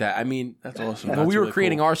stories like that. I mean, that's awesome. When we were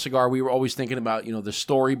creating our cigar, we were always thinking about, the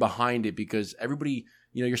story behind it, because everybody,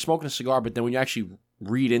 you're smoking a cigar, but then when you actually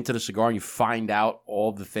read into the cigar and you find out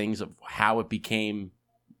all the things of how it became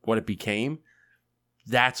what it became,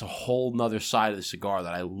 that's a whole nother side of the cigar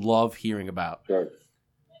that I love hearing about. Sure.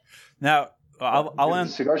 Now, I'll end.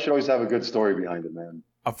 Cigar should always have a good story behind it, man.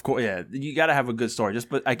 Of course, yeah. You got to have a good story.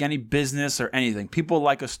 But like any business or anything, people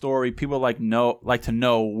like a story. People like to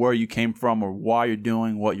know where you came from or why you're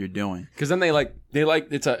doing what you're doing. Because then they like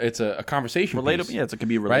it's a conversation. Relatable, piece, yeah. It can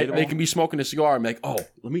be relatable. Right? They can be smoking a cigar and be like, oh,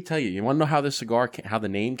 let me tell you. You want to know how this cigar, how the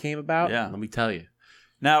name came about? Yeah. Let me tell you.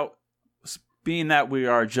 Now, being that we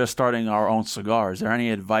are just starting our own cigar, is there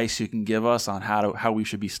any advice you can give us on how we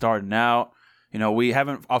should be starting out? We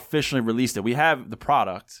haven't officially released it. We have the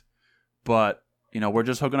product, but we're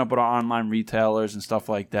just hooking up with our online retailers and stuff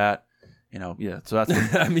like that. Yeah. So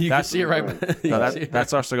that's I mean, you can see it right.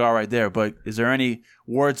 That's our cigar right there. But is there any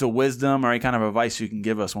words of wisdom or any kind of advice you can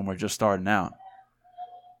give us when we're just starting out?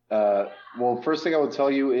 Well, first thing I would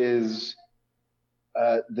tell you is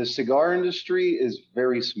the cigar industry is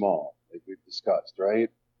very small, like we've discussed, right?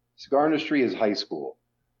 Cigar industry is high school,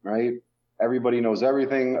 right? Everybody knows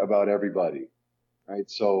everything about everybody, right?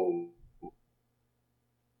 So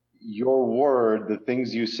your word, the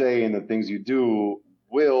things you say and the things you do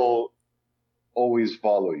will always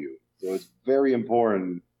follow you. So it's very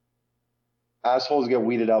important. Assholes get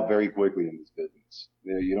weeded out very quickly in this business.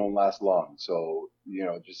 You don't last long. So,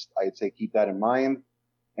 I'd say keep that in mind.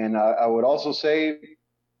 And I would also say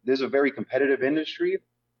this is a very competitive industry.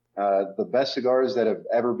 The best cigars that have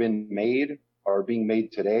ever been made are being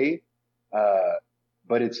made today.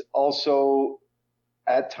 But it's also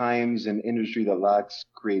at times an industry that lacks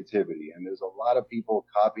creativity. And there's a lot of people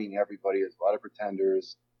copying everybody. There's a lot of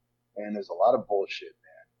pretenders. And there's a lot of bullshit,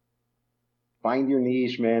 man. Find your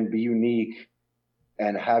niche, man. Be unique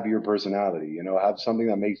and have your personality. Have something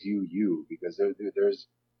that makes you you. Because there's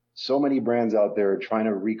so many brands out there trying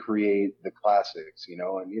to recreate the classics, and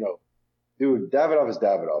dude, Davidoff is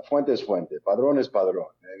Davidoff, Fuente is Fuente, Padron is Padron.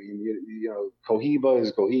 I mean, Cohiba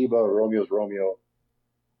is Cohiba, Romeo is Romeo.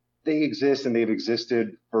 they exist and they've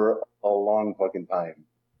existed for a long fucking time.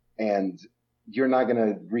 And you're not going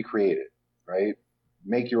to recreate it, right?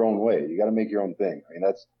 Make your own way. You got to make your own thing. I mean,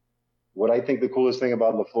 that's what I think the coolest thing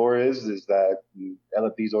about La Flor is that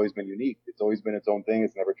LFD's always been unique. It's always been its own thing.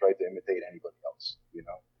 It's never tried to imitate anybody else, you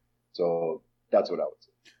know? So that's what I would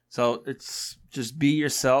say. So it's just be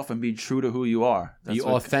yourself and be true to who you are. Be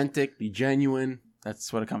authentic, be genuine.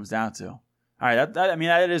 That's what it comes down to. All right.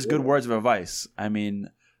 That is good words of advice. I mean,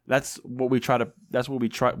 that's what we try.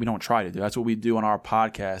 We don't try to do. That's what we do on our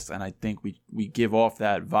podcast. And I think we give off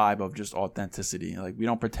that vibe of just authenticity. Like, we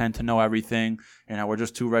don't pretend to know everything. You know, we're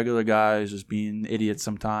just two regular guys just being idiots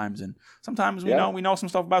sometimes. And sometimes we know some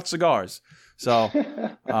stuff about cigars. So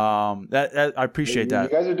that I appreciate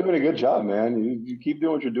that. You guys are doing a good job, man. You keep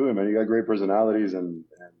doing what you're doing, man. You got great personalities, and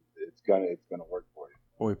it's gonna work for you.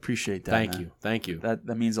 Well, we appreciate that. Thank you.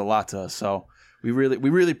 That means a lot to us. So we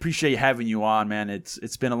really appreciate having you on, man.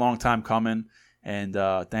 It's been a long time coming, and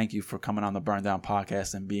thank you for coming on the Burn Down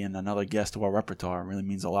podcast and being another guest to our repertoire. It really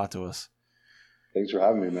means a lot to us. Thanks for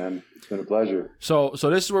having me, man. It's been a pleasure. So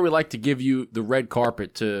this is where we like to give you the red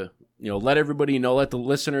carpet to, let everybody know, let the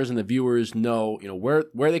listeners and the viewers know,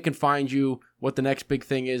 where they can find you, what the next big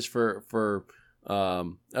thing is for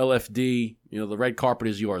LFD. The red carpet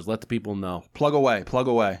is yours. Let the people know. Plug away.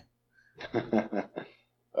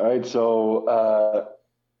 All right. So,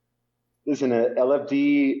 listen,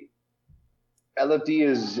 LFD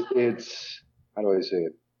is how do I say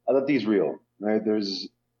it? LFD is real, right? There's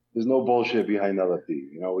no bullshit behind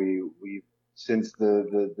LFD. We since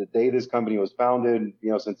the day this company was founded,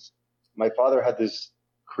 since my father had this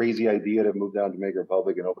crazy idea to move down to Dominican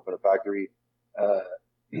Republic and open a factory.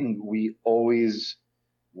 We always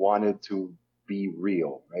wanted to be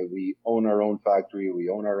real, right? We own our own factory. We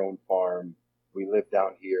own our own farm. We live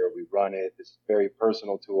down here. We run it. It's very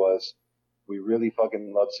personal to us. We really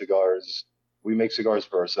fucking love cigars. We make cigars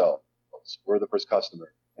for ourselves. We're the first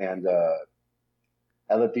customer. And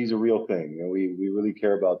LFD is a real thing. We really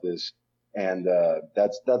care about this. And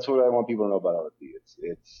that's what I want people to know about LFD.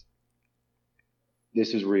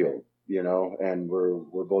 This is real, and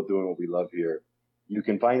we're both doing what we love here. You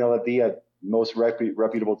can find LFD at most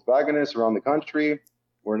reputable tobacconists around the country.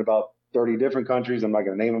 We're in about 30 different countries. I'm not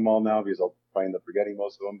going to name them all now because I'll probably end up forgetting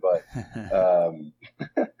most of them, but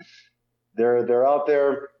they're out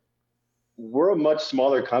there. We're a much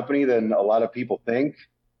smaller company than a lot of people think.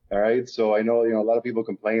 All right. So I know, a lot of people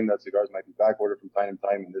complain that cigars might be backordered from time to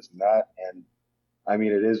time and this and that. And I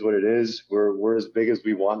mean, it is what it is. We're as big as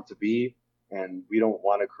we want to be, and we don't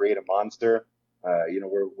want to create a monster.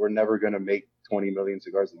 We're never going to make 20 million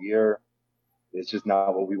cigars a year. It's just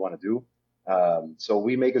not what we want to do. So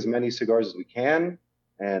we make as many cigars as we can,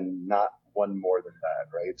 and not one more than that,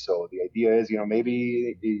 right? So the idea is,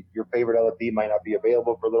 maybe your favorite LFD might not be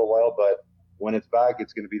available for a little while, but when it's back,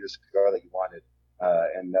 it's going to be the cigar that you wanted.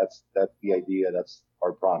 And that's the idea. That's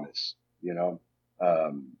our promise,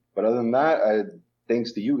 But other than that,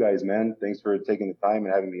 thanks to you guys, man. Thanks for taking the time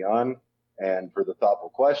and having me on, and for the thoughtful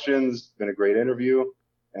questions. It's been a great interview,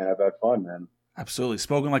 and I've had fun, man. Absolutely.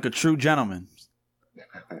 Spoken like a true gentleman.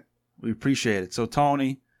 We appreciate it. So,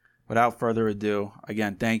 Tony, without further ado,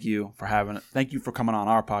 again, thank you for coming on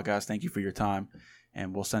our podcast. Thank you for your time.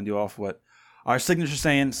 And we'll send you off with our signature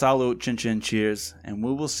saying, salute, chin chin, cheers. And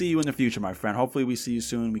we will see you in the future, my friend. Hopefully we see you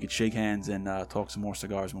soon. We could shake hands and talk some more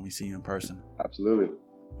cigars when we see you in person. Absolutely.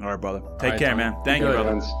 All right, brother. Take care, man. Thank you,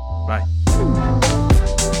 brother. Friends. Bye.